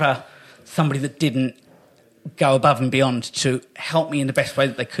never, ever somebody that didn't go above and beyond to help me in the best way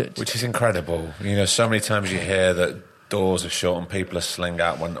that they could. Which is incredible. So many times you hear that doors are shut and people are slinged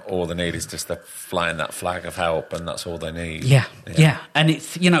out when all they need is just flying that flag of help, and that's all they need. Yeah. And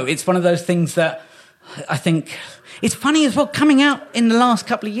it's one of those things that I think it's funny as well, coming out in the last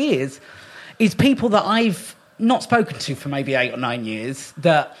couple of years, is people that I've not spoken to for maybe 8 or 9 years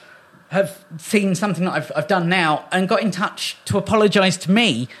that have seen something that I've done now and got in touch to apologise to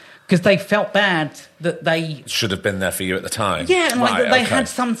me because they felt bad that they should have been there for you at the time. Yeah, and they had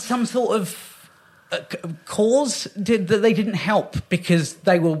some sort of cause they didn't help because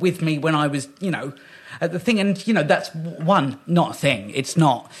they were with me when I was, at the thing. And, that's not a thing. It's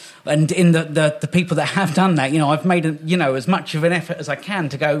not. And in the people that have done that, I've made, as much of an effort as I can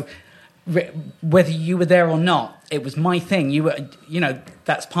to go, whether you were there or not, it was my thing. You were,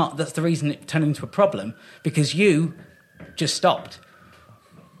 that's the reason it turned into a problem, because you just stopped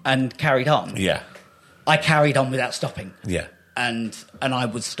and carried on. Yeah. I carried on without stopping. Yeah. And I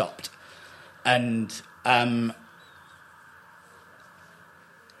was stopped. And I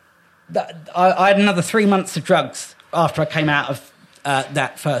had another 3 months of drugs after I came out of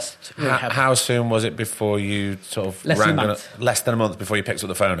that first rehab. How soon was it before you sort of less than a month? Less than a month before you picked up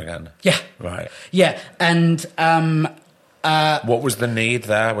the phone again? Yeah. Right. Yeah, and... what was the need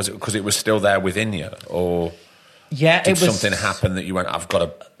there? Was it because it was still there within you, or... Yeah, Did something happen that you went, I've got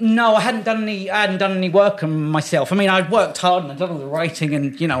to... No, I hadn't done any work on myself. I mean, I'd worked hard and I'd done all the writing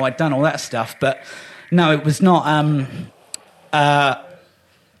and, I'd done all that stuff. But no, it was not...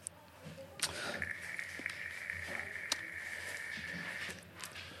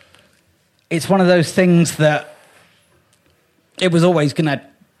 it's one of those things that it was always going to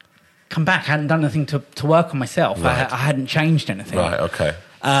come back. I hadn't done anything to work on myself. Right. I hadn't changed anything. Right, okay.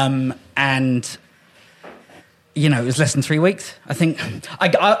 And... it was less than 3 weeks. I think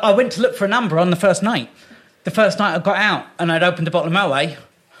I went to look for a number on the first night. The first night I got out and I'd opened a bottle of Moët.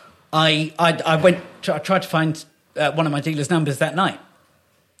 I tried to find one of my dealer's numbers that night.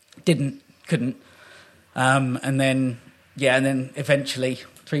 Couldn't. And then eventually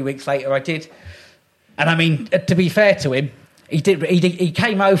 3 weeks later I did. And I mean, to be fair to him, he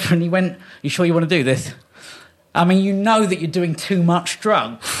came over and he went, "You sure you want to do this?" I mean, that you're doing too much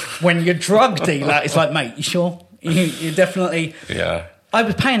drug when your drug dealer is like, "Mate, you sure? You definitely..." Yeah. I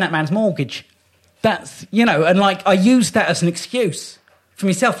was paying that man's mortgage. That's, and like, I used that as an excuse for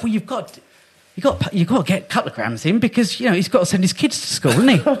myself. Well, you've got to get a couple of grams in because, he's got to send his kids to school,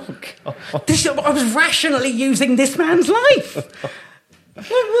 hasn't he? Oh, God. I was rationally using this man's life.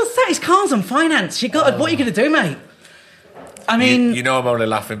 What's that? His car's on finance. What are you going to do, mate? I mean... I'm only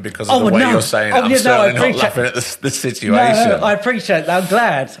laughing because of the way you're saying it. I'm certainly not laughing at the situation. No, I appreciate that. I'm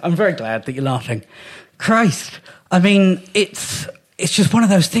glad. I'm very glad that you're laughing. Christ. I mean, it's just one of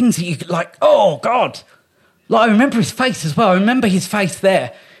those things that you like, oh, God. Like, I remember his face as well. I remember his face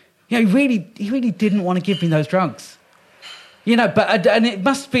there. He really didn't want to give me those drugs. But it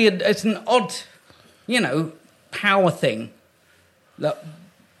must be, it's an odd, power thing.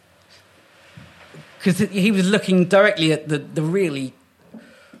 Because he was looking directly at the really...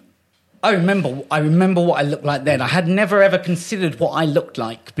 I remember what I looked like then. I had never ever considered what I looked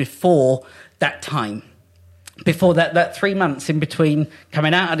like before that time. Before that 3 months in between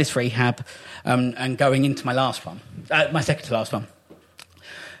coming out of this rehab and going into my last one. My second to last one.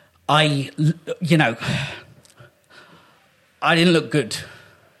 I didn't look good.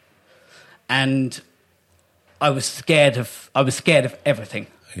 And I was scared of everything.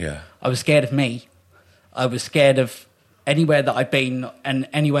 Yeah. I was scared of me. I was scared of anywhere that I'd been and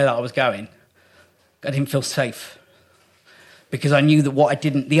anywhere that I was going. I didn't feel safe because I knew that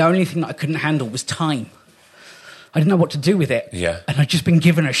the only thing that I couldn't handle was time. I didn't know what to do with it. Yeah. And I'd just been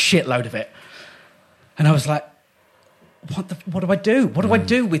given a shitload of it. And I was like, what do I do? What do I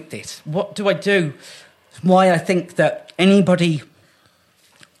do with this? What do I do? Why I think that anybody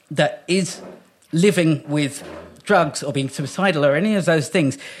that is living with drugs or being suicidal or any of those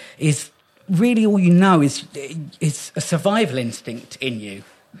things is really all you know is a survival instinct in you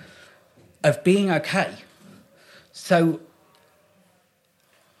of being okay. So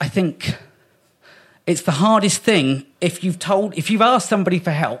I think it's the hardest thing if you've asked somebody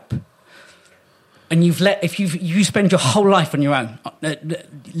for help and you spend your whole life on your own,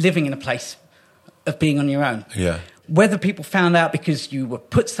 living in a place of being on your own. Yeah. Whether people found out because you were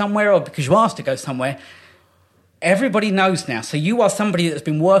put somewhere or because you asked to go somewhere, everybody knows now. So you are somebody that's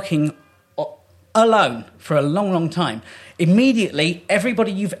been working alone for a long, long time. Immediately,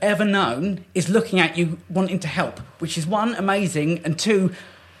 everybody you've ever known is looking at you wanting to help, which is one, amazing, and two,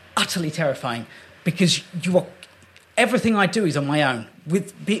 utterly terrifying, because everything I do is on my own.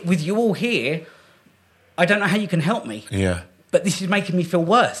 With you all here, I don't know how you can help me. Yeah. But this is making me feel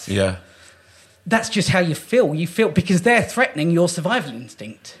worse. Yeah. That's just how you feel. You feel because they're threatening your survival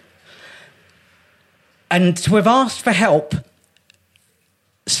instinct. And to have asked for help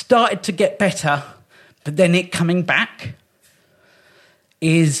started to get better, but then it coming back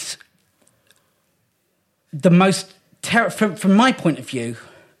is the most from my point of view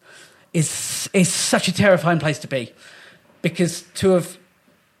is such a terrifying place to be, because to have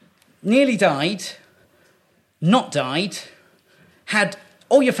nearly died, not died, had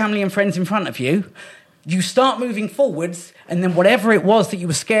all your family and friends in front of you. You start moving forwards, and then whatever it was that you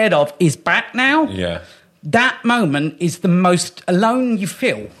were scared of is back now. Yeah. That moment is the most alone you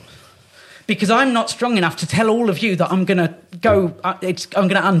feel. Because I'm not strong enough to tell all of you that I'm going to go, I'm going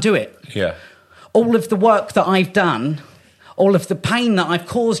to undo it. Yeah. All of the work that I've done, all of the pain that I've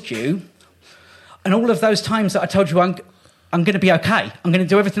caused you, and all of those times that I told you I'm going to be okay, I'm going to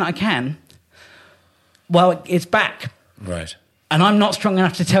do everything I can, well, it's back. Right. And I'm not strong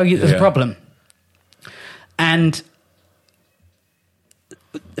enough to tell you there's a problem. And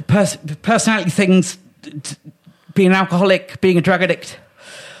personality things, being an alcoholic, being a drug addict,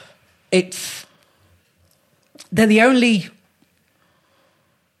 they're the only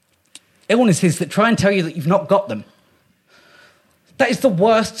illnesses that try and tell you that you've not got them. That is the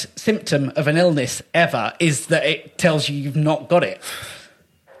worst symptom of an illness ever, is that it tells you you've not got it.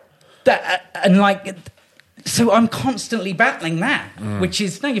 So I'm constantly battling that, which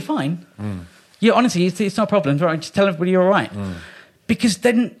is, no, you're fine. Yeah, honestly, it's not a problem. Right? Just tell everybody you're all right. Because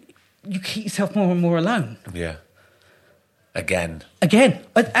then you keep yourself more and more alone. Yeah. Again,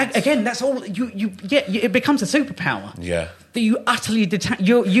 that's all. It becomes a superpower. Yeah. That you utterly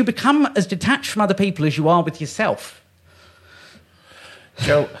you become as detached from other people as you are with yourself.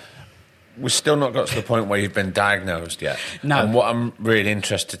 Joe, we've still not got to the point where you've been diagnosed yet. No. And what I'm really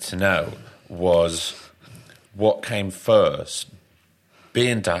interested to know was what came first,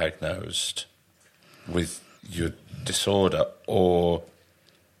 being diagnosed with your disorder, or...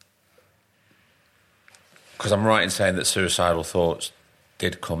 Because I'm right in saying that suicidal thoughts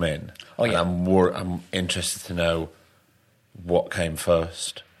did come in. Oh, yeah. And I'm interested to know what came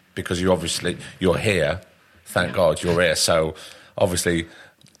first. Because you're here. Thank God you're here. So obviously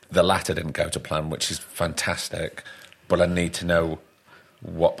the latter didn't go to plan, which is fantastic. But I need to know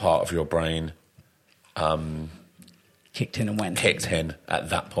what part of your brain kicked in and went. Kicked in at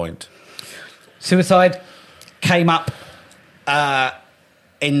that point. Suicide came up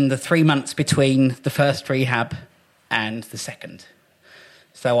in the 3 months between the first rehab and the second.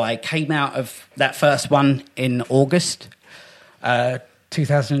 So I came out of that first one in August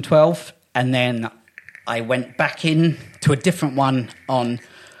 2012, and then I went back in to a different one in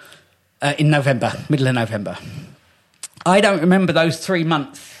November, middle of November. I don't remember those 3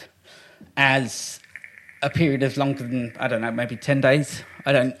 months as a period of longer than, I don't know, maybe 10 days.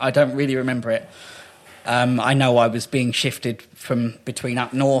 I don't really remember it. I know I was being shifted from between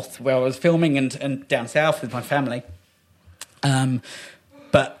up north, where I was filming, and down south with my family.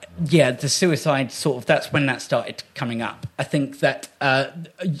 But yeah, the suicide that's when that started coming up. I think that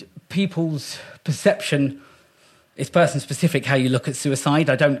people's perception is person-specific, how you look at suicide.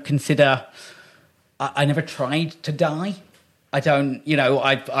 I don't consider... I never tried to die. I don't,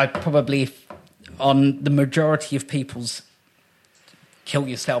 I probably, on the majority of people's kill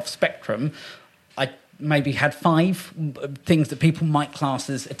yourself spectrum, I maybe had 5 things that people might class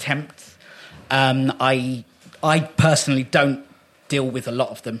as attempts. I personally don't deal with a lot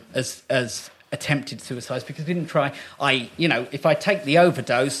of them as attempted suicides, because I didn't try. If I take the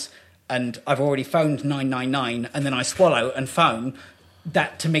overdose and I've already phoned 999 and then I swallow and phone,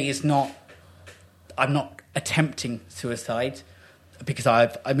 that to me is not... I'm not attempting suicide, because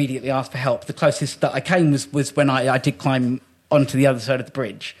I've immediately asked for help. The closest that I came was when I did climb onto the other side of the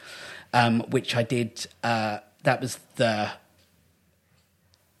bridge, which I did. That was the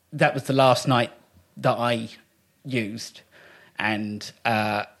last night that I used, and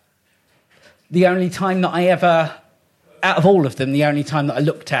the only time that I ever, out of all of them, the only time that I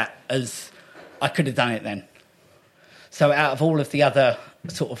looked at as I could have done it then. So out of all of the other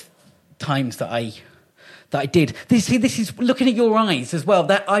sort of times that I did, this is looking at your eyes as well.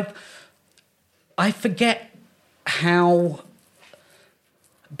 That I forget how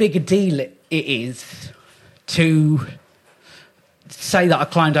big a deal it is to say that I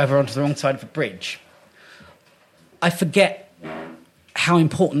climbed over onto the wrong side of a bridge. I forget how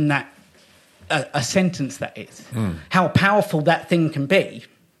important that a sentence that is, how powerful that thing can be.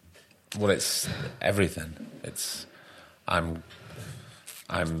 Well, it's everything. I'm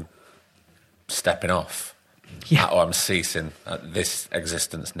stepping off. Yeah. Or I'm ceasing. This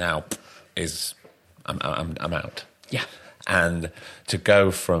existence now is I'm out. Yeah. And to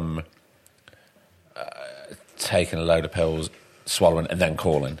go from taking a load of pills, swallowing, and then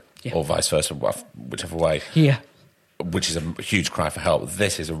calling, or vice versa, whichever way. Yeah. Which is a huge cry for help.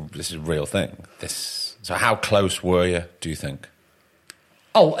 This is a real thing. So how close were you, do you think?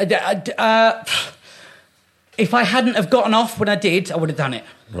 Oh, if I hadn't have gotten off when I did, I would have done it.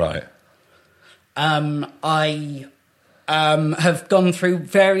 Right. I have gone through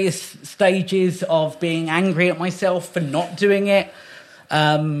various stages of being angry at myself for not doing it.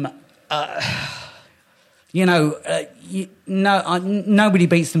 Nobody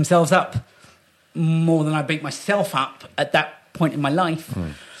beats themselves up more than I beat myself up at that point in my life.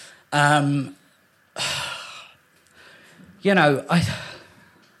 One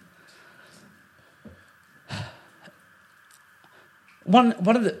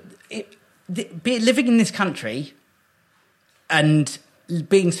of living in this country and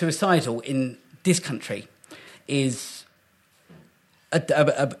being suicidal in this country is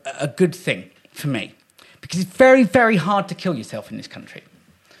a good thing for me, because it's very, very hard to kill yourself in this country.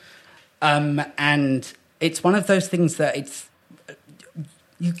 And it's one of those things that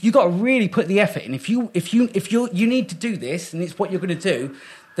you got to really put the effort in. If you need to do this and it's what you're going to do,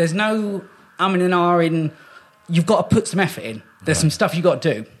 there's no and in. You've got to put some effort in. There's some stuff you've got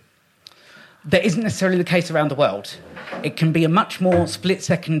to do. That isn't necessarily the case around the world. It can be a much more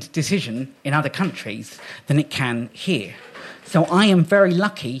split-second decision in other countries than it can here. So I am very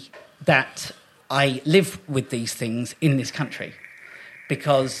lucky that I live with these things in this country,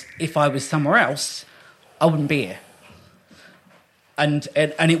 because if I was somewhere else, I wouldn't be here. And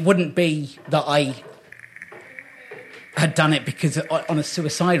it wouldn't be that I had done it because on a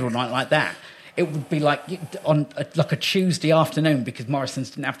suicidal night like that. It would be like on a Tuesday afternoon because Morrison's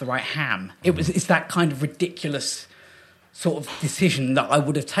didn't have the right ham. It's that kind of ridiculous sort of decision that I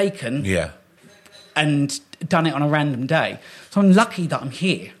would have taken, and done it on a random day. So I'm lucky that I'm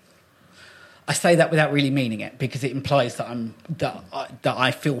here. I say that without really meaning it, because it implies that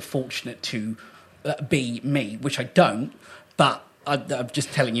I feel fortunate to be me, which I don't. But I'm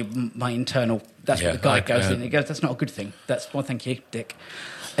just telling you my internal. That's what the guy goes in. He goes, "That's not a good thing." Well, thank you, Dick.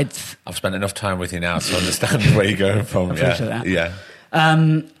 I've spent enough time with you now to understand where you're going from. I appreciate that. Yeah.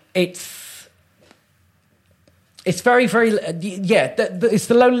 It's very, very... it's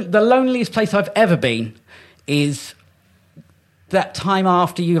the loneliest place I've ever been is that time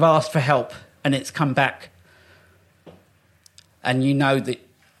after you've asked for help and it's come back and you know that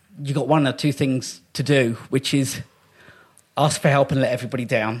you've got one or two things to do, which is ask for help and let everybody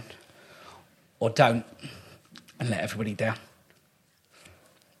down, or don't and let everybody down.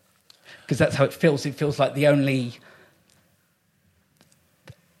 Because that's how it feels. It feels like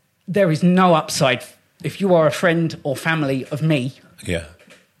there is no upside. If you are a friend or family of me,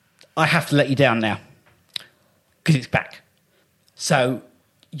 I have to let you down now, because it's back. So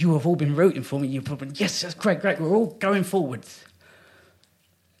you have all been rooting for me. You've probably, yes, that's great, we're all going forwards.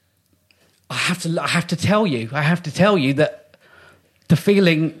 I have to tell you that the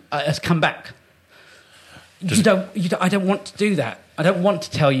feeling has come back. I don't want to do that. I don't want to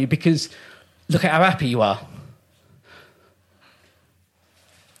tell you, because look at how happy you are.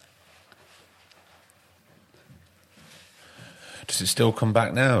 Does it still come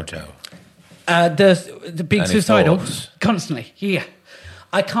back now, Joe? The being Any suicidal thoughts? constantly. Yeah,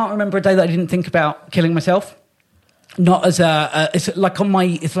 I can't remember a day that I didn't think about killing myself. Not as it's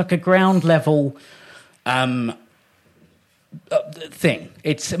like a ground level thing.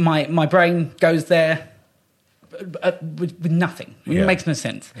 It's my brain goes there. With nothing. It makes no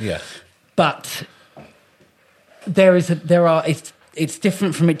sense. Yeah. But it's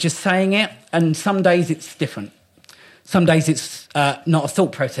different from it just saying it, and some days it's different. Some days it's not a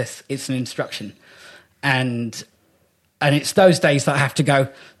thought process, it's an instruction. And it's those days that I have to go,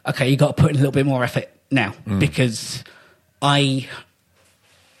 okay, you got to put in a little bit more effort now, because I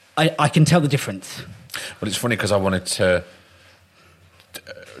can tell the difference. But it's funny, because I wanted to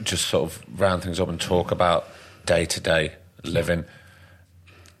just sort of round things up and talk about day-to-day living,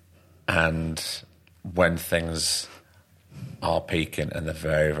 and when things are peaking and they're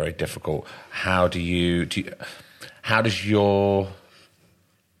very, very difficult, how does your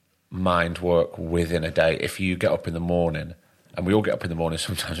mind work within a day? If you get up in the morning, and we all get up in the morning,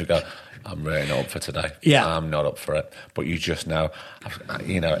 sometimes we go, I'm really not up for today. I'm not up for it. But you just know,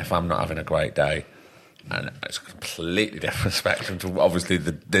 if I'm not having a great day, and it's a completely different spectrum to obviously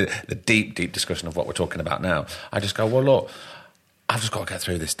the deep, deep discussion of what we're talking about now. I just go, well, look, I've just got to get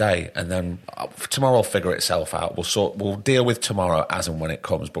through this day, and then tomorrow will figure itself out. We'll deal with tomorrow as and when it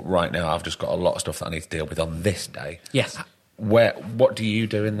comes. But right now, I've just got a lot of stuff that I need to deal with on this day. Yes. What do you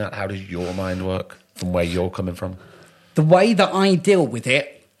do in that? How does your mind work from where you're coming from? The way that I deal with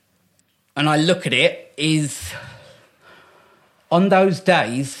it, and I look at it, is on those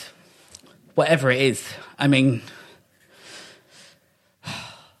days, whatever it is. I mean,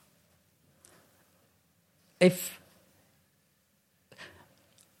 if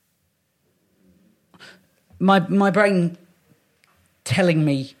my brain telling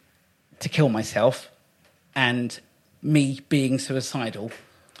me to kill myself and me being suicidal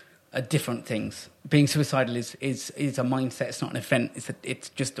are different things. Being suicidal is a mindset. It's not an event. It's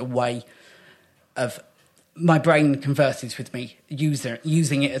just a way of my brain converses with me,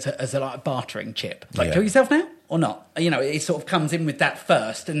 using it as a like bartering chip. Like, kill yourself now or not? It sort of comes in with that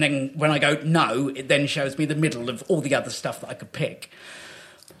first, and then when I go no, it then shows me the middle of all the other stuff that I could pick.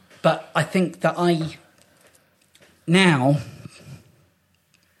 But I think that I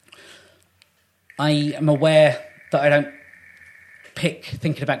am aware that I don't pick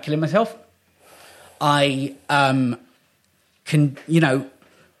thinking about killing myself. I can,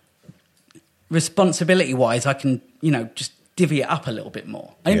 responsibility-wise, I can, just divvy it up a little bit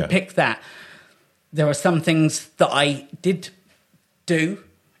more. I didn't pick that. There are some things that I did do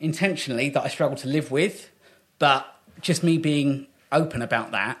intentionally that I struggle to live with, but just me being open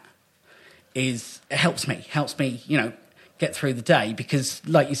about that helps me, get through the day. Because,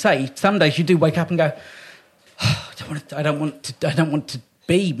 like you say, some days you do wake up and go, oh, I don't want to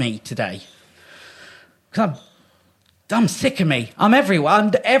be me today. Because I'm sick of me. I'm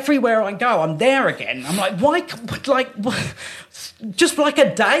everywhere. Everywhere I go, I'm there again. I'm like, why? Like, just like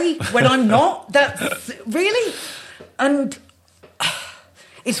a day when I'm not. That's really, and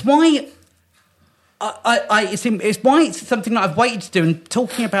it's why it's why it's something that I've waited to do. And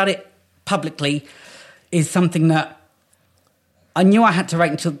talking about it publicly is something that I knew I had to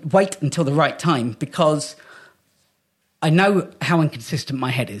wait until the right time, because I know how inconsistent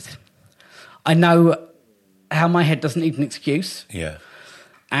my head is. I know how my head doesn't need an excuse. Yeah.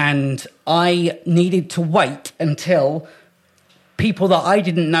 And I needed to wait until people that I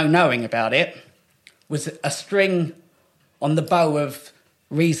didn't know knowing about it was a string on the bow of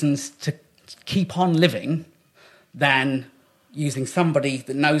reasons to keep on living, than using somebody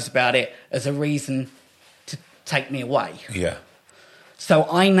that knows about it as a reason to take me away. Yeah. So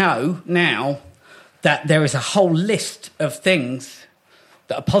I know now that there is a whole list of things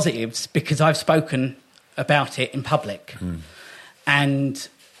that are positives because I've spoken about it in public. And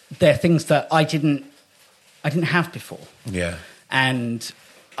they're things that I didn't have before. Yeah. And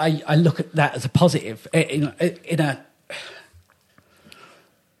I look at that as a positive in a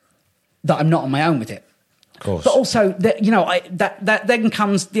that I'm not on my own with it. Of course. But also that that then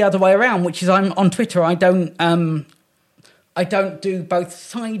comes the other way around, which is I'm on Twitter. I don't do both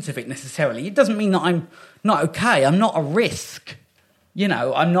sides of it necessarily. It doesn't mean that I'm not okay. I'm not a risk.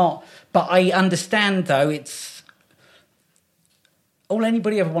 I'm not. But I understand, though, it's all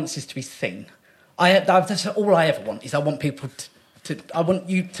anybody ever wants is to be seen. That's all I ever want. Is I want people I want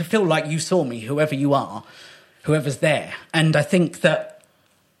you to feel like you saw me, whoever you are, whoever's there. And I think that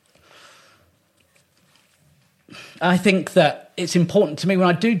it's important to me when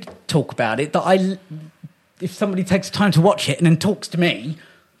I do talk about it that if somebody takes time to watch it and then talks to me,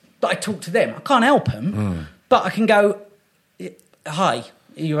 that I talk to them. I can't help them, but I can go, hi.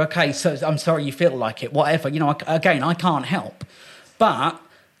 Are you okay? So I'm sorry you feel like it, whatever. Again, I can't help. But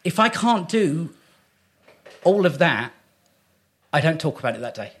if I can't do all of that, I don't talk about it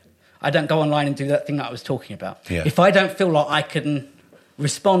that day. I don't go online and do that thing that I was talking about. Yeah. If I don't feel like I can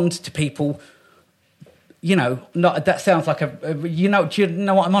respond to people, that sounds like do you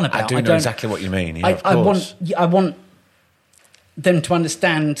know what I'm on about? I know exactly what you mean. Yeah, of course. I want them to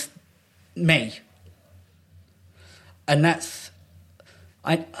understand me. And that's...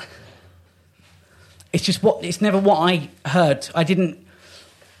 it's never what I heard. I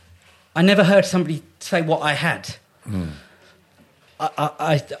never heard somebody say what I had.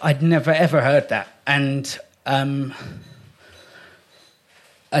 I'd never ever heard that. And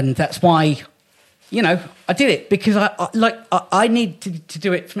that's why, I did it, because I need to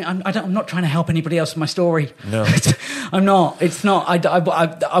do it for me. I'm not trying to help anybody else with my story. No. I'm not. It's not.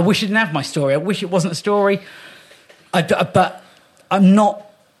 I wish I didn't have my story. I wish it wasn't a story. But I'm not.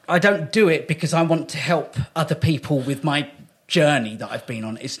 I don't do it because I want to help other people with my journey that I've been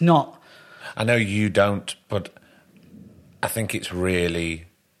on. It's not. I know you don't, but I think it's really,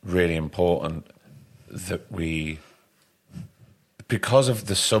 really important that because of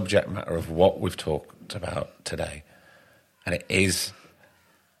the subject matter of what we've talked about today, and it is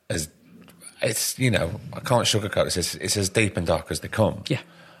I can't sugarcoat this. It's as deep and dark as they come. Yeah.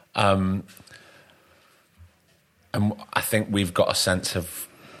 And I think we've got a sense of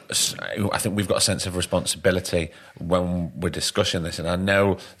responsibility when we're discussing this. And I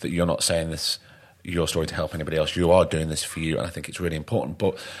know that you're not saying your story to help anybody else. You are doing this for you, and I think it's really important.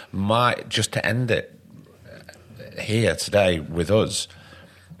 But just to end it here today with us,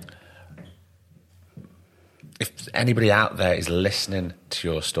 if anybody out there is listening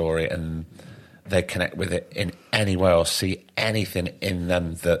to your story and they connect with it in any way or see anything in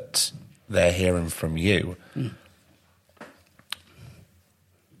them that they're hearing from you,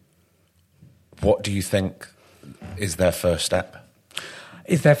 What do you think is their first step?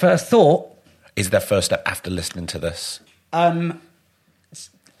 Is their first thought? Is their first step after listening to this?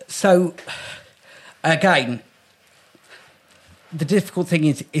 So, again, the difficult thing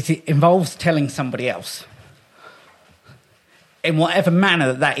is it involves telling somebody else. In whatever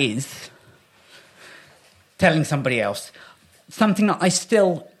manner that is, telling somebody else. Something that I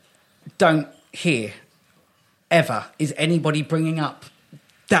still don't hear ever is anybody bringing up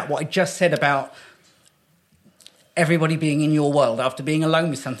that what I just said about everybody being in your world after being alone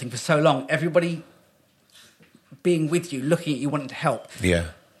with something for so long, everybody being with you, looking at you, wanting to help. Yeah.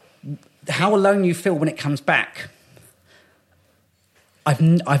 How alone you feel when it comes back.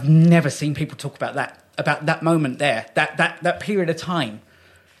 I've never seen people talk about that moment there, that period of time,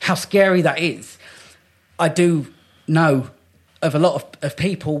 how scary that is. I do know of a lot of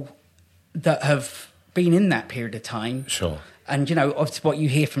people that have been in that period of time. Sure. And, you know, obviously what you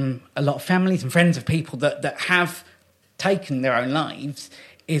hear from a lot of families and friends of people that have taken their own lives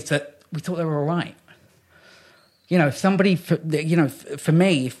is that we thought they were all right. You know, if somebody, for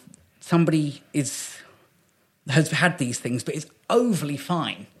me, if somebody has had these things but is overly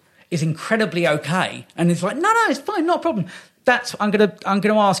fine, is incredibly okay, and is like, no, it's fine, not a problem. I'm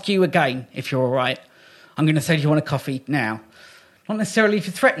gonna ask you again if you're all right. I'm going to say, do you want a coffee now? Not necessarily if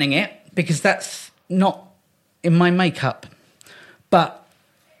you're threatening it, because that's not in my makeup. But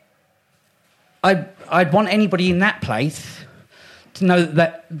I'd want anybody in that place to know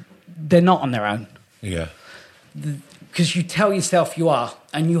that they're not on their own. Yeah. Because you tell yourself you are,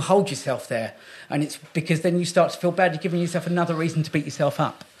 and you hold yourself there. And it's because then you start to feel bad. You're giving yourself another reason to beat yourself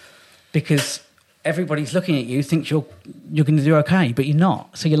up. Because everybody's looking at you, thinks you're going to do okay, but you're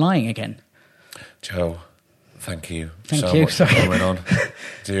not. So you're lying again. Joe, thank you. Thank you. Much for coming on.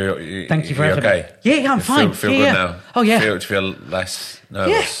 Thank you for having me. Yeah, I'm fine. Feel good now? Oh, yeah. Do you feel less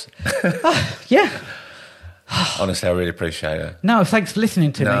nervous? Yeah. Yeah. Honestly, I really appreciate it. No, thanks for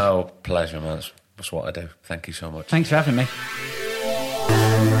listening to me. No, pleasure, man. That's what I do. Thank you so much. Thanks for having me.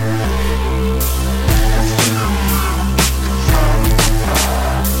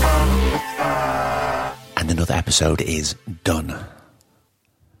 And another episode is done. Are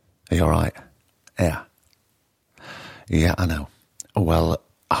you all right? Yeah. Yeah, I know. Well,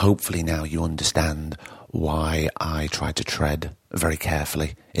 hopefully now you understand why I tried to tread very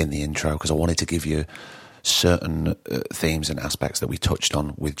carefully in the intro, because I wanted to give you certain themes and aspects that we touched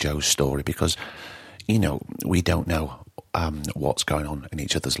on with Joe's story, because, you know, we don't know what's going on in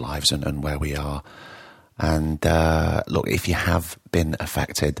each other's lives and where we are. And look, if you have been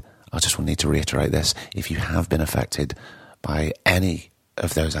affected, I just need to reiterate this, if you have been affected by any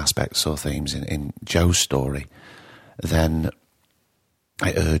of those aspects or themes in Joe's story, then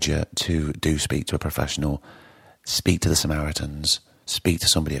I urge you to do speak to a professional, speak to the Samaritans, speak to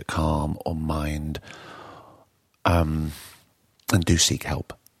somebody at Calm or Mind, and do seek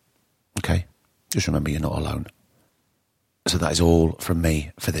help. Okay? Just remember you're not alone. So that is all from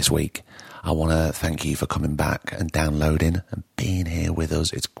me for this week. I want to thank you for coming back and downloading and being here with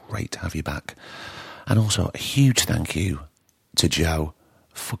us. It's great to have you back. And also a huge thank you to Joe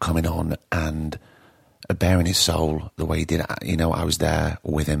for coming on and bearing his soul the way he did. You know, I was there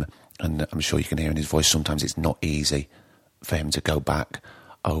with him, and I'm sure you can hear in his voice sometimes it's not easy for him to go back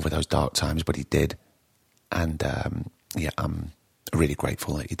over those dark times, but he did. And I'm really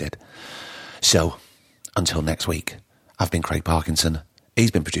grateful that he did. So until next week, I've been Craig Parkinson,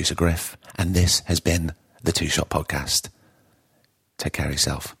 he's been producer Griff, and this has been the Two Shot Podcast. Take care of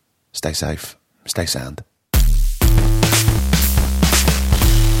yourself, stay safe, stay sound.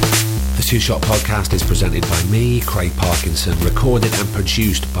 The Two Shot Podcast is presented by me, Craig Parkinson, recorded and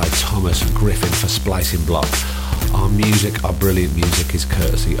produced by Thomas Griffin for Splicing Block. Our brilliant music is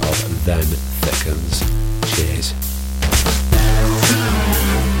courtesy of Then Thickens. Cheers.